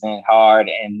represent hard,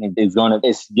 and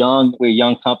it's young. We're a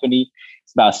young company.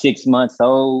 It's about 6 months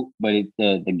old, but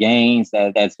the gains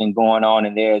that's been going on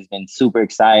in there has been super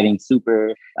exciting.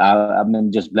 I've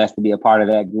been just blessed to be a part of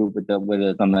that group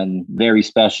with some very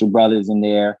special brothers in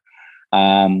there.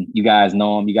 You guys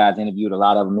know them. You guys interviewed a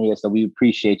lot of them here, so we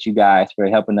appreciate you guys for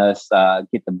helping us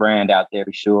get the brand out there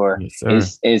for sure.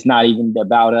 Yes, it's not even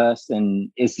about us,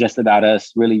 and it's just about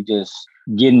us really just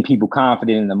getting people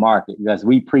confident in the market, because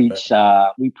we preach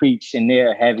in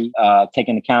there heavy,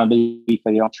 taking accountability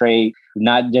for your own trade,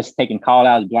 not just taking call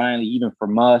outs blindly, even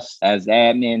from us as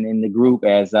admin in the group,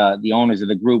 as the owners of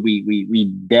the group. We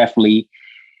definitely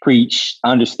preach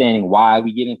understanding why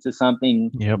we get into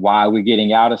something, why we're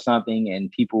getting out of something,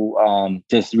 and people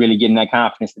just really getting that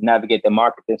confidence to navigate the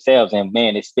market themselves. And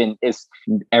man, it's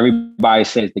everybody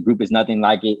says the group is nothing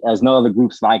like it. There's no other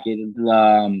groups like it,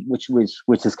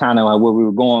 which is kind of like what we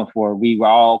were going for. We were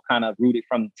all kind of rooted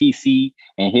from TC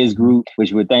and his group,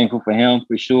 which we're thankful for him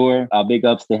for sure. Big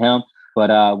ups to him.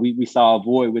 But we saw a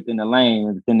void within the lane,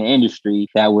 within the industry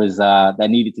that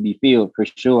needed to be filled for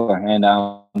sure. And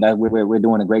that we're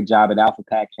doing a great job at Alpha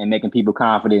Pack and making people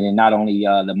confident in not only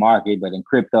the market, but in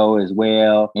crypto as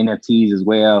well, NFTs as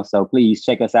well. So please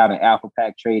check us out at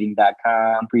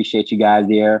alphapackTrading.com. Appreciate you guys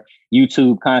there.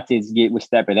 YouTube contents we're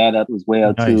stepping that up as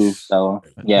well too. So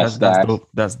yes, that's dope.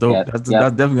 That's dope. Yeah, that's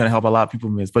definitely gonna help a lot of people,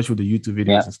 man, especially with the YouTube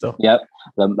videos and stuff. Yep.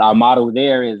 Our motto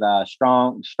there is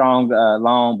strong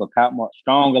alone, but more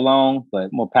strong alone,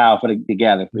 but more powerful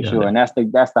together for sure. And that's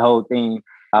the whole thing.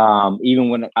 Even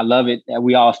when I love it that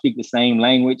we all speak the same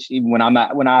language, even when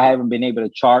I haven't been able to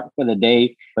chart for the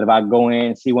day, but if I go in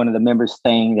and see one of the members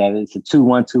saying that it's a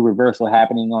 2-1-2 reversal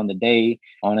happening on the day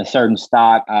on a certain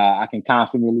stock, I can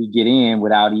confidently get in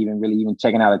without even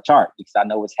checking out a chart, because I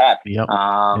know what's happening.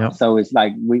 So it's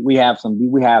like we have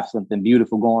something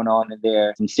beautiful going on in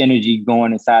there, some synergy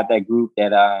going inside that group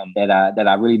that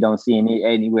I really don't see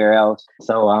anywhere else.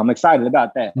 So I'm excited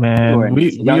about that. Man,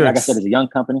 like I said, it's a young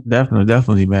company.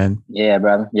 Definitely, man. Yeah,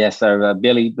 brother. Yes, sir.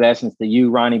 Billy, blessings to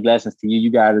you. Ronnie, blessings to you.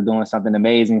 You guys are doing something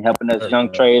amazing, helping us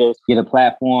young traders get a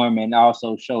platform and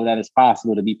also show that it's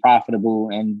possible to be profitable.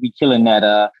 And we killing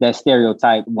that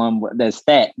stereotype, one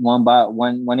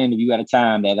interview at a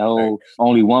time. That whole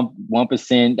only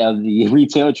 1% of the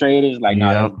retail traders, like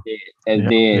no, that's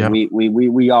dead.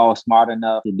 We all smart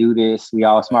enough to do this. We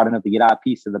all smart enough to get our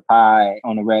piece of the pie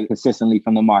on the regular consistently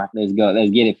from the market. Let's go. Let's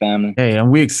get it, family. Hey,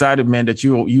 and we're excited, man, that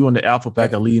you and the Alpha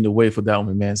Pack are leading the way for that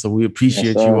one, man. So we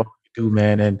appreciate you all you do,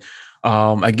 man. And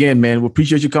Again, man, we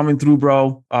appreciate you coming through,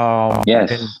 bro.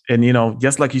 Yes. And you know,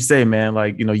 just like you say, man,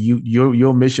 like, you know,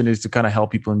 your mission is to kind of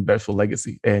help people invest for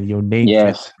legacy, and your name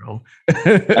Yes. fits, bro.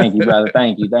 Thank you, brother.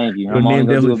 Thank you. I'm only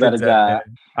gonna do a better job.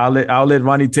 I'll let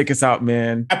Ronnie take us out,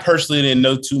 man. I personally didn't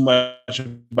know too much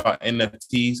about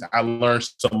NFTs. I learned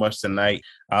so much tonight.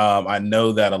 I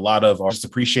know that a lot of artists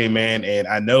appreciate, man, and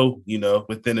I know, you know,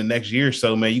 within the next year or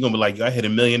so, man, you're gonna be like, I hit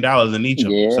 $1 million in each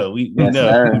of them. So we know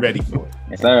we're ready for it.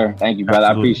 Yes, sir. Thank you, brother.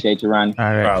 Absolutely. I appreciate you, Ronnie. All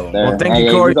right. Problem. Well, thank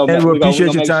you, Corey. We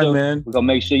appreciate your time, man. We're gonna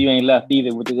make sure you ain't left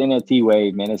either with this NFT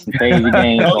wave, man. There's some crazy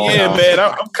games. Oh yeah, on. Man.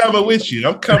 I'm coming with you.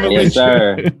 I'm coming yes, with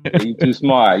sir. You too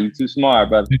smart. You too smart,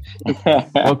 brother.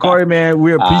 Well, Corey, man,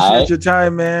 we appreciate your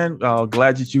time, man.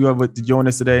 Glad that you were able to join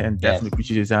us today, and definitely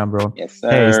appreciate your time, bro. Yes,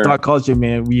 sir. Hey, Stock Culture,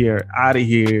 man. We are out of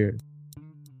here.